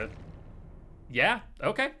accurate. Yeah,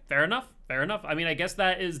 okay, fair enough, fair enough. I mean, I guess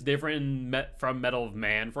that is different from Medal of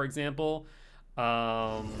Man, for example.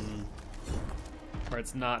 Where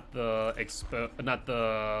it's not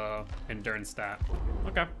the endurance stat.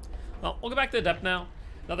 Okay, well, we'll go back to Adept now.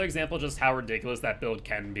 Another example of just how ridiculous that build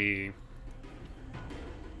can be.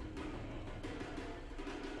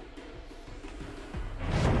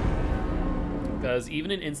 Because even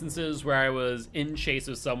in instances where I was in chase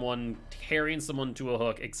of someone, carrying someone to a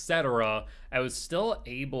hook, etc., I was still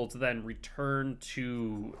able to then return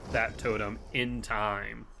to that totem in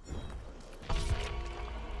time. I'm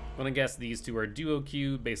gonna guess these two are duo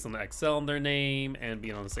queued based on the XL in their name and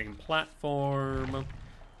being on the same platform.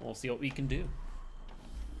 We'll see what we can do.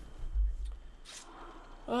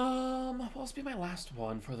 What will be my last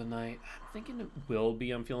one for the night? I'm thinking it will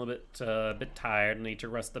be. I'm feeling a bit tired. I need to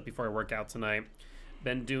rest up before I work out tonight.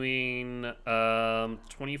 Been doing 8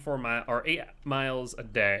 miles a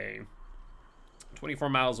day, 24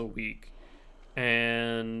 miles a week,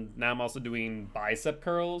 and now I'm also doing bicep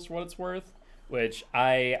curls for what it's worth, which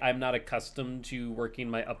I'm not accustomed to working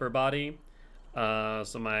my upper body,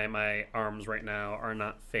 so my arms right now are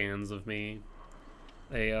not fans of me.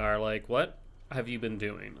 They are like, what have you been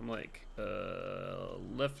doing? I'm like,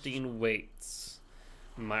 lifting weights.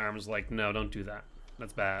 And my arm's like, no, don't do that.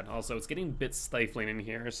 That's bad. Also, it's getting a bit stifling in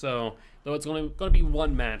here, so though it's going to be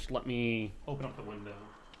one match, let me open up the window.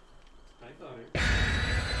 I thought it.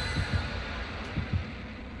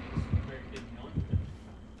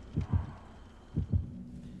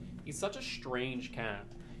 He's such a strange cat.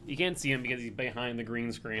 You can't see him because he's behind the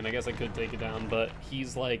green screen. I guess I could take it down, but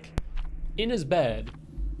he's like in his bed,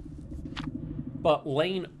 but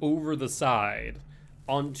laying over the side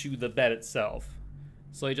onto the bed itself.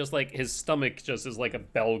 So he just like, his stomach just is like a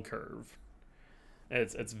bell curve.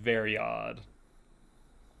 It's very odd.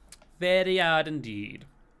 Very odd indeed.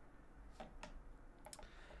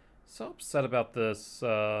 So upset about this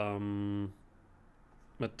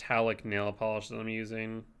metallic nail polish that I'm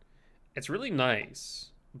using. It's really nice,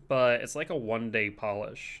 but it's like a one-day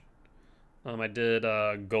polish. I did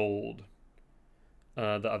gold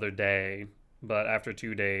the other day, but after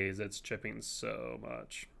 2 days, it's chipping so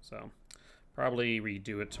much. So probably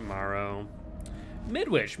redo it tomorrow.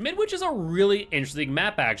 Midwich. Midwich is a really interesting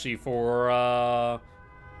map, actually, for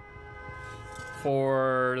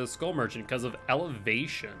the Skull Merchant because of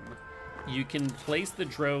elevation. You can place the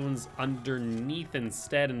drones underneath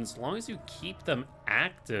instead, and as long as you keep them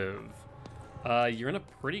active, you're in a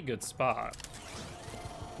pretty good spot.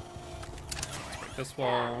 Break this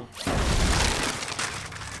wall.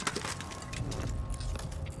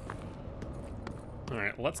 All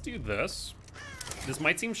right, let's do this. This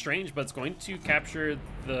might seem strange, but it's going to capture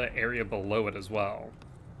the area below it as well.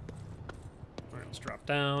 All right, let's drop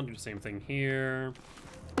down, do the same thing here.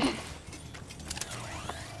 That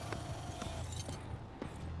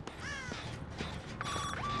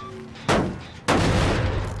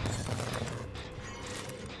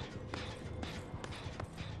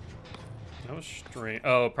was strange.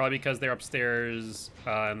 Oh, probably because they're upstairs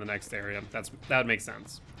in the next area. That would make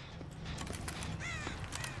sense.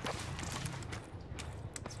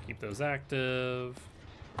 Keep those active.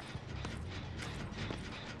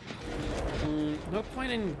 No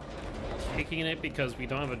point in taking it because we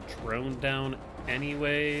don't have a drone down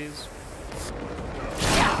anyways.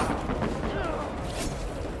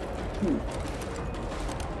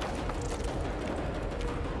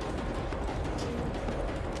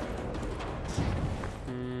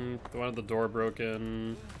 The one at the door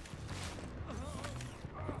broken.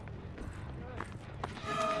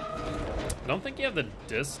 I don't think you have the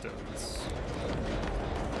distance.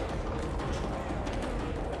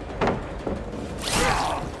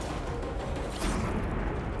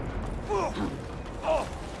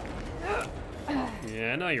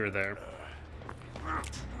 Yeah, I know you were there.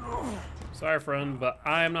 Sorry, friend, but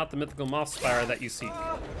I am not the mythical moth spire that you seek.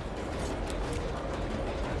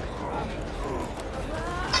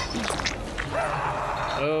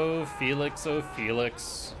 Oh, Felix,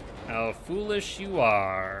 how foolish you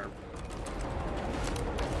are.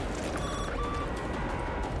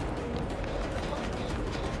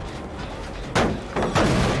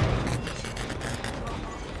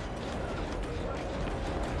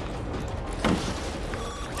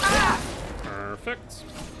 Perfect.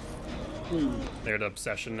 They're the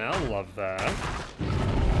obsession now, love that.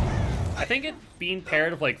 I think it being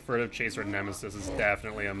paired with like Furtive Chase or Nemesis is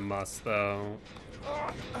definitely a must though.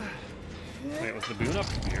 Wait, was the boon up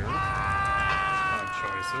here?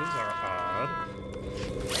 Choices are odd.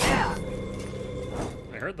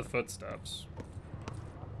 I heard the footsteps.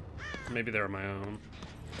 Maybe they were my own.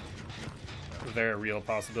 Is there a real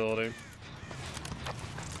possibility?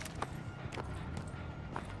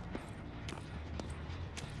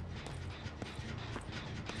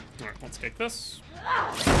 Alright, let's take this.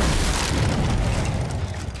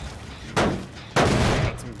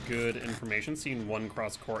 Got some Good information. Seen one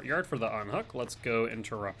cross courtyard for the unhook. Let's go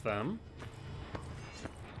interrupt them.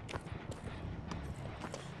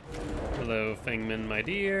 Hello, Fengmin, my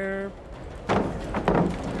dear.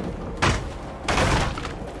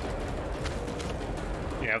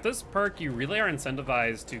 Yeah, with this perk, you really are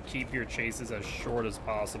incentivized to keep your chases as short as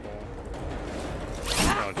possible.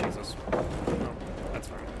 Oh, Jesus. No, that's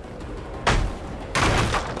fine.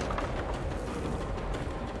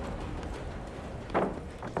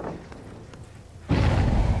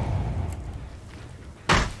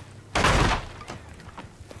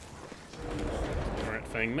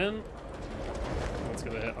 Alright, Fengmin. Let's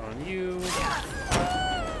get a hit on you.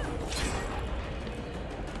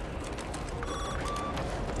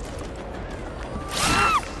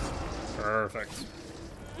 Perfect.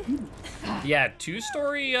 Yeah,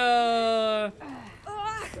 two-story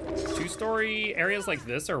areas like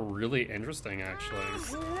this are really interesting, actually.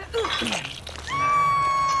 Looks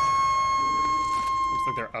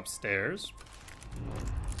like they're upstairs.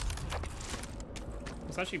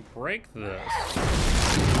 Let's actually break this.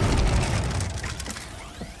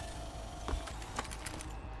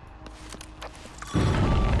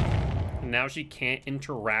 Now she can't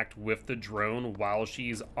interact with the drone while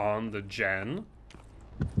she's on the gen.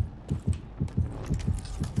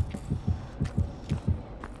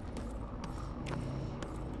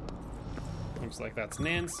 Looks like that's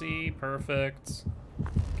Nancy. Perfect.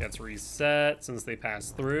 Gets reset since they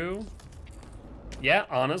passed through. Yeah,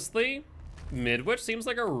 honestly, Midwich seems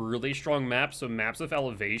like a really strong map, so maps with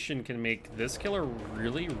elevation can make this killer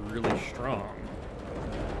really, really strong.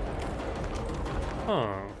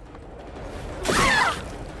 Huh.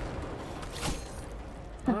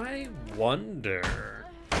 I wonder.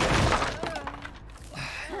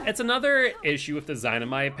 It's another issue with design, in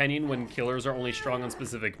my opinion, when killers are only strong on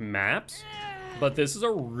specific maps. But this is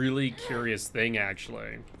a really curious thing,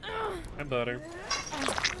 actually. Hi, Butter.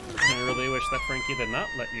 I really wish that Frankie did not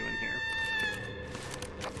let you in here.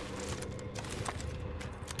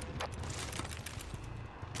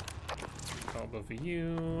 Call both of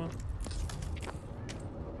you.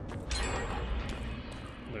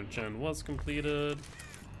 Their gen was completed.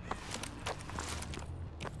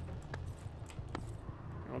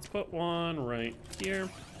 Let's put one right here.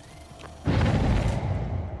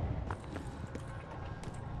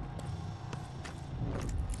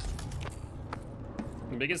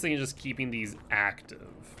 The biggest thing is just keeping these active.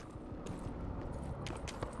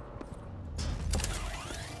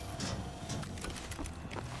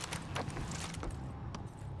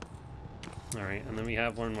 All right, and then we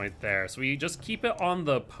have one right there. So we just keep it on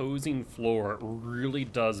the opposing floor. It really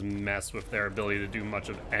does mess with their ability to do much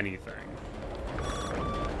of anything.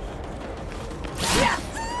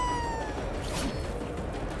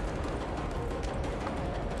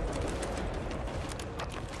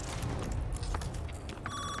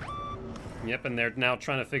 Yep, and they're now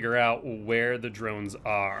trying to figure out where the drones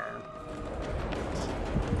are.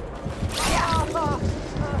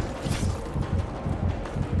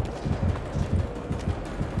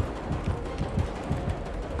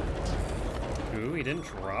 Ooh, he didn't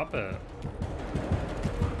drop it.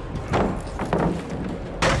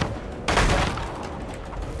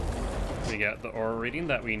 We get the aura reading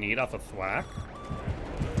that we need off of Thwack.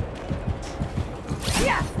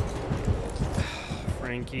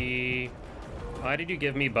 Frankie, why did you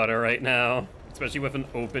give me butter right now? Especially with an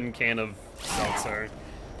open can of seltzer.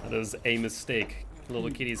 That is a mistake. Little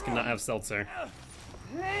kitties cannot have seltzer.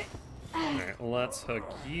 Alright, let's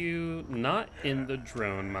hook you. Not in the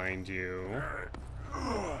drone, mind you.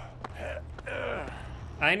 I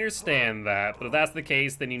understand that, but if that's the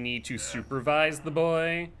case, then you need to supervise the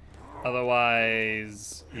boy.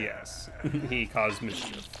 Otherwise, yes, he caused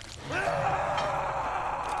mischief.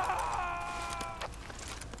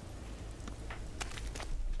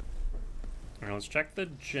 Alright, let's check the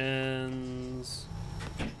gens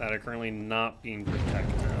that are currently not being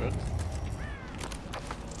protected.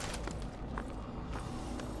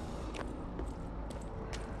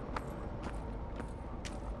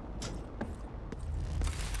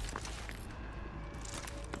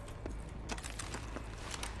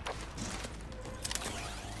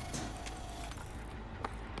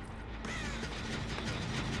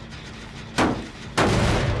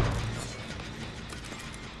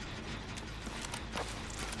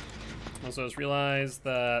 Also, I just realized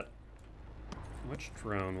that... Which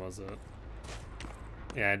drone was it?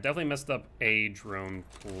 Yeah, I definitely messed up a drone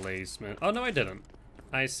placement. Oh, no, I didn't.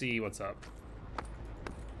 I see what's up.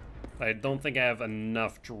 I don't think I have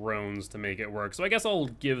enough drones to make it work, so I guess I'll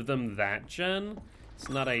give them that gen. It's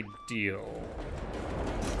not ideal.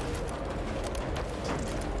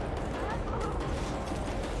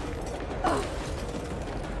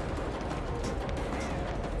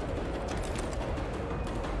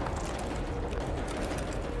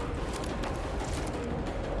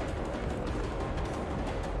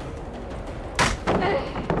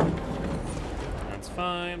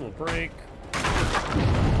 fine. We'll break.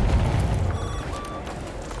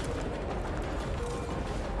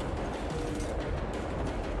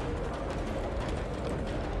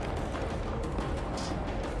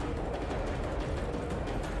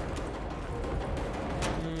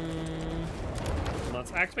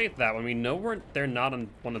 Let's activate that one. We know they're not on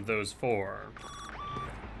one of those four.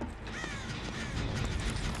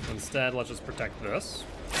 Instead, let's just protect this.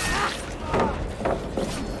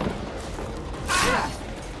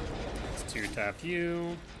 Let's 2-tap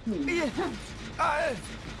you.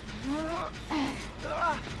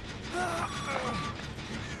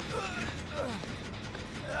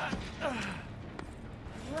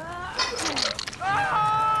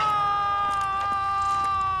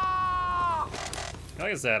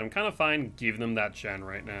 Like I said, I'm kind of fine giving them that gen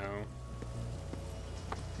right now.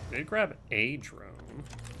 Did grab a drone.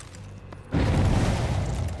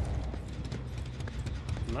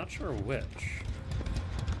 I'm not sure which.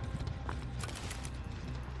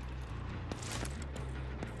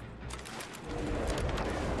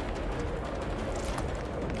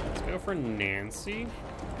 Let's go for Nancy.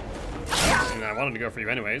 And I wanted to go for you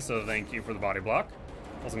anyway, so thank you for the body block.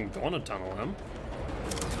 Wasn't going to tunnel him.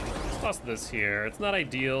 Let's toss this here. It's not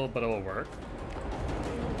ideal, but it'll work.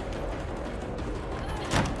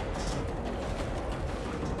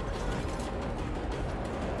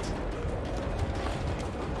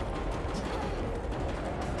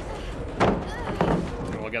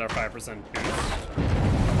 We'll get our 5% boost.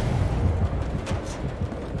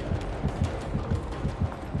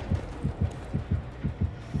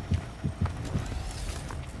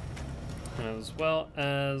 As well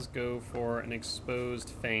as go for an exposed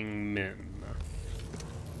Fang Min.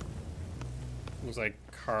 Looks like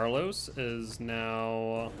Carlos is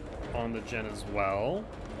now on the gen as well.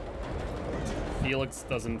 Felix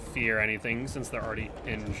doesn't fear anything since they're already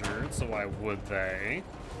injured, so why would they?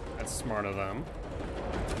 That's smart of them.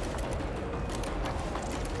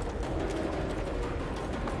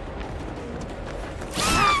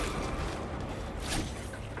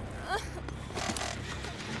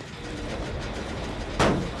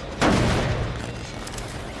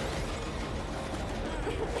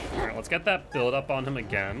 Let's get that build up on him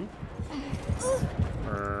again.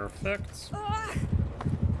 Perfect.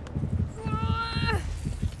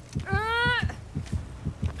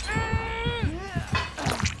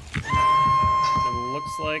 It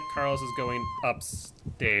looks like Carlos is going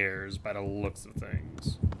upstairs by the looks of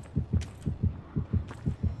things.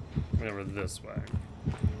 Over this way.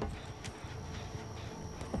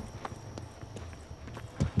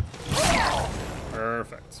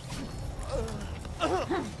 Perfect.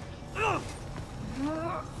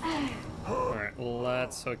 Alright,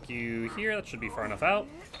 let's hook you here. That should be far enough out.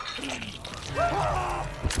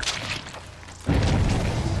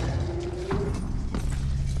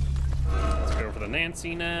 Let's go for the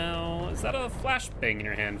Nancy now. Is that a flashbang in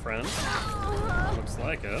your hand, friend? Looks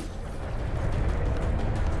like it.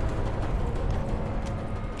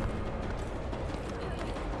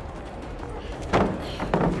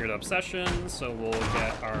 Geared Obsession, so we'll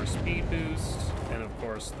get our speed boost. And of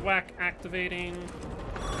course, thwack activating.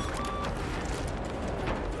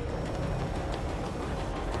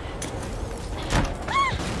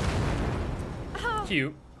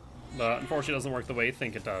 Cute, but unfortunately it doesn't work the way you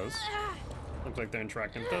think it does. Looks like they're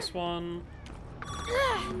interacting with this one.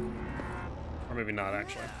 Or maybe not,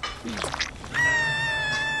 actually.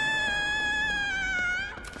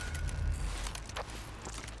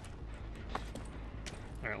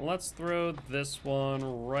 Alright, let's throw this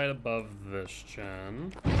one right above this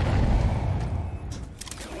gen.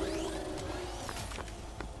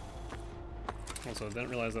 Also, I didn't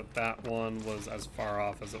realize that that one was as far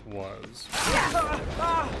off as it was.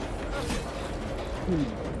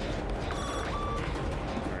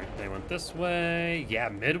 Alright, they went this way. Yeah,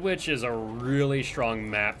 Midwich is a really strong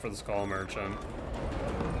map for the Skull Merchant.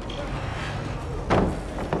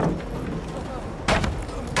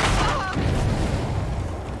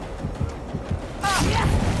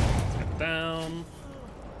 Let's get down.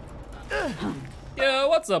 Yo,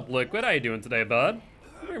 what's up, Liquid? How you doing today, bud?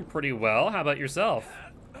 Doing pretty well. How about yourself?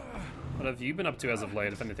 What have you been up to as of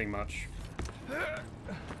late, if anything much?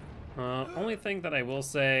 Only thing that I will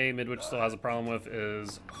say Midwich still has a problem with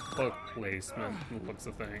is cloak placement from the looks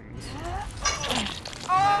of things.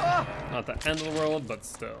 Not the end of the world, but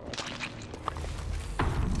still.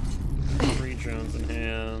 3 drones in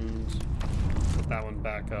hand. Put that one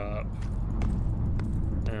back up.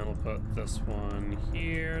 And we'll put this one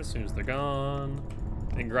here as soon as they're gone.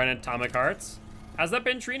 And granted, Atomic Hearts. How's that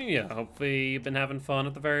been treating you? Hopefully you've been having fun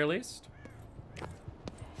at the very least.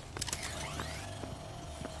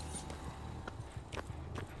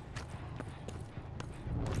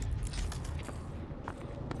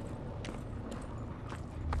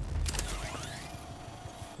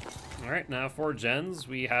 Alright, now for gens,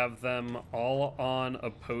 we have them all on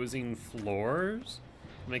opposing floors.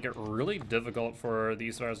 Make it really difficult for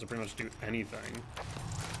these guys to pretty much do anything.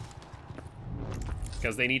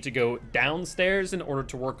 Because they need to go downstairs in order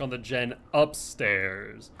to work on the gen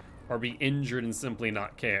upstairs, or be injured and simply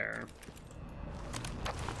not care.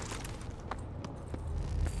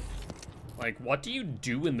 Like, what do you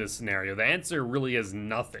do in this scenario? The answer really is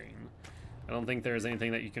nothing. I don't think there's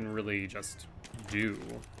anything that you can really just do.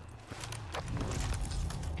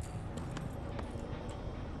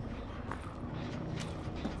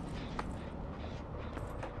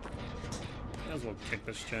 Might as well kick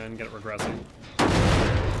this gen, get it regressing.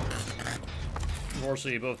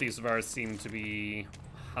 Unfortunately, both these of ours seem to be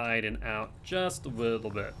hiding out just a little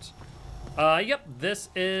bit. Yep, this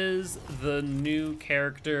is the new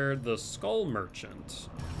character, the Skull Merchant.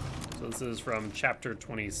 So this is from chapter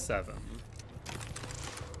 27.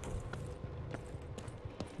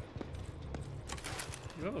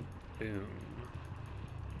 You have a boom.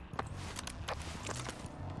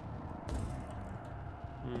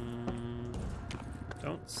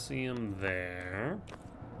 Don't see him there.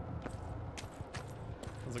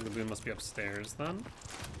 Sounds like the boom must be upstairs then.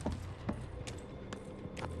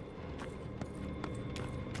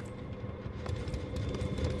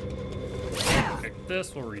 Pick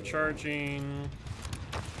this while recharging.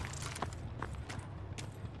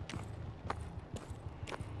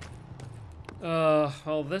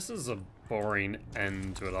 Well, this is a boring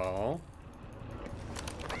end to it all.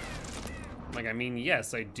 Like, I mean,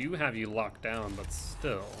 yes, I do have you locked down, but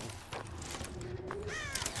still.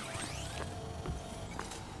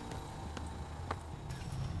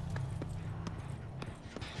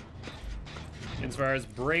 As far as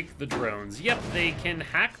break the drones, yep, they can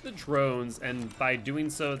hack the drones, and by doing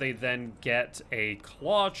so, they then get a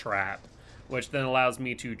claw trap, which then allows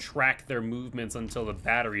me to track their movements until the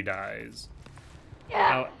battery dies.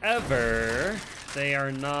 However, they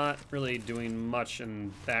are not really doing much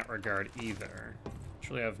in that regard either.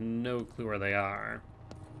 Actually, I have no clue where they are.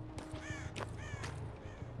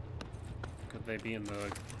 Could they be in the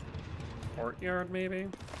courtyard, maybe?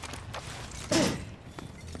 I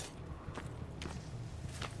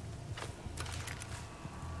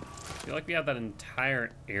feel like we have that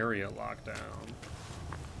entire area locked down.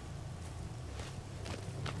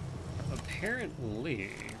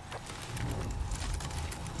 Apparently...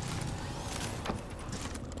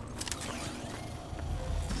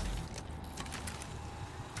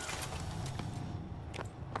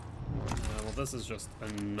 well, this is just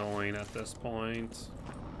annoying at this point.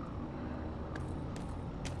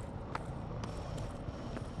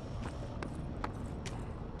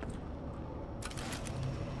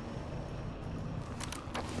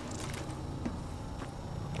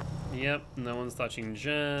 Yep, no one's touching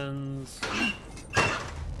gens.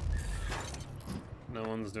 No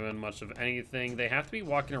one's doing much of anything. They have to be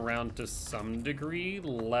walking around to some degree,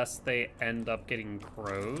 lest they end up getting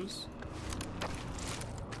crows.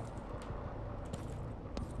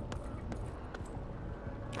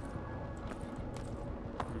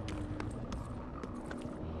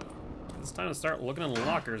 It's time to start looking in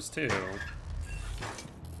lockers, too.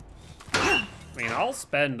 I mean, I'll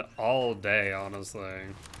spend all day, honestly.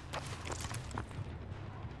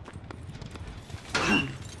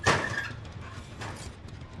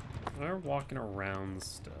 They're walking around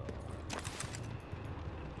still.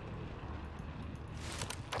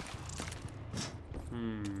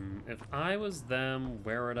 If I was them,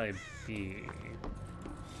 where would I be?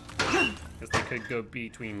 Guess they could go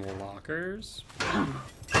between lockers.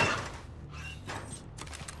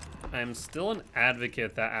 I'm still an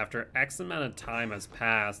advocate that after X amount of time has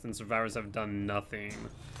passed and survivors have done nothing,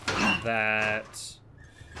 that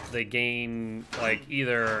they gain, like,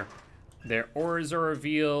 either their auras are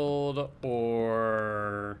revealed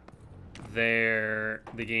or the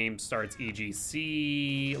game starts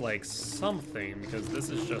EGC, like something, because this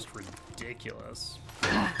is just ridiculous.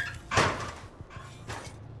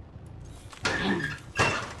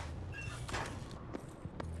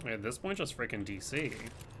 At this point, just freaking DC.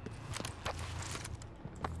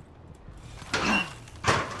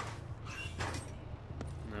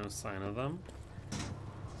 No sign of them.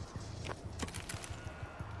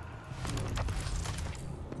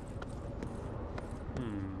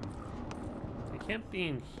 They can't be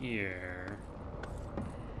in here.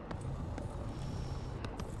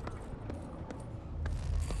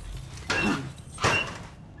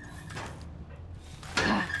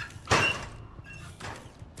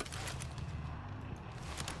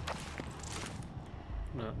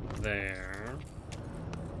 Not there.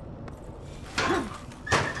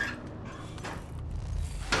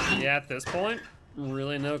 Yeah, at this point,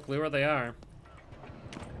 really no clue where they are.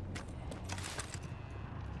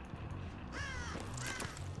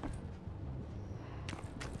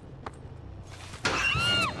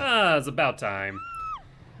 Ah, it's about time.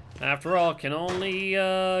 After all, can only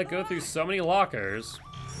go through so many lockers.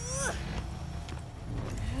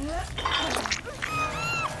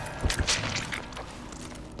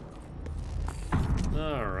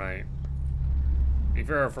 Alright. Be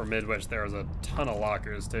fair, for Midwich, there was a ton of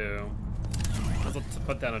lockers, too. Let's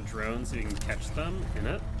put down a drone so you can catch them in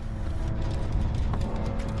it.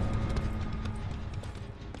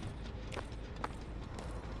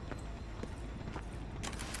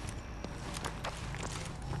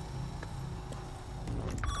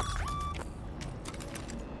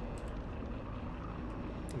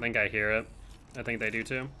 I think I hear it. I think they do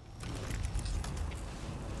too.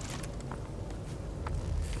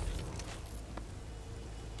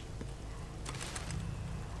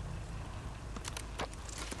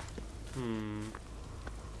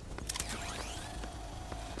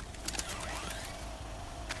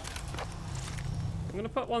 I'm gonna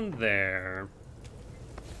put one there.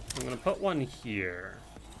 I'm gonna put one here.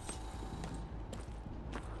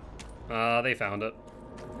 They found it.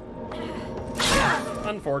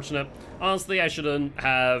 Unfortunate. Honestly, I shouldn't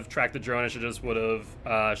have tracked the drone. I should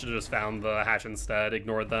just found the hatch instead,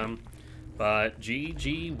 ignored them. But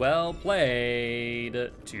GG, well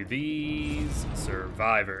played to these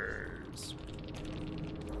survivors.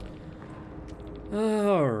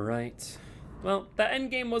 All right. Well, the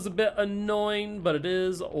endgame was a bit annoying, but it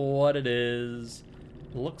is what it is.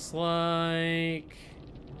 Looks like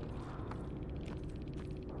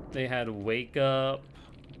they had wake up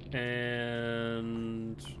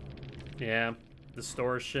and yeah,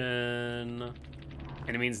 distortion,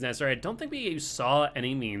 any means necessary. I don't think we saw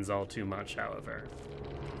any means all too much, however.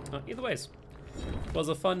 Either ways, it was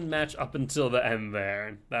a fun match up until the end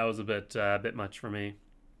there. That was a bit much for me.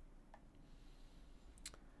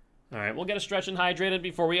 All right, we'll get a stretch and hydrated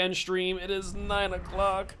before we end stream. It is 9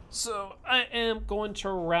 o'clock, so I am going to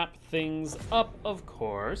wrap things up, of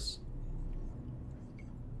course.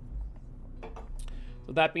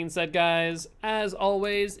 With that being said, guys, as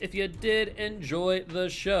always, if you did enjoy the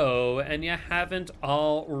show and you haven't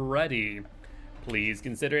already, please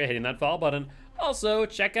consider hitting that follow button. Also,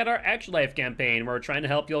 check out our Extra Life campaign where we're trying to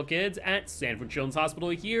help your kids at Sanford Children's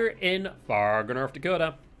Hospital here in Fargo, North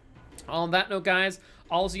Dakota. On that note, guys,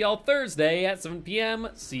 I'll see y'all Thursday at 7 p.m.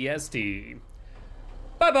 CST.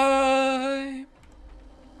 Bye-bye!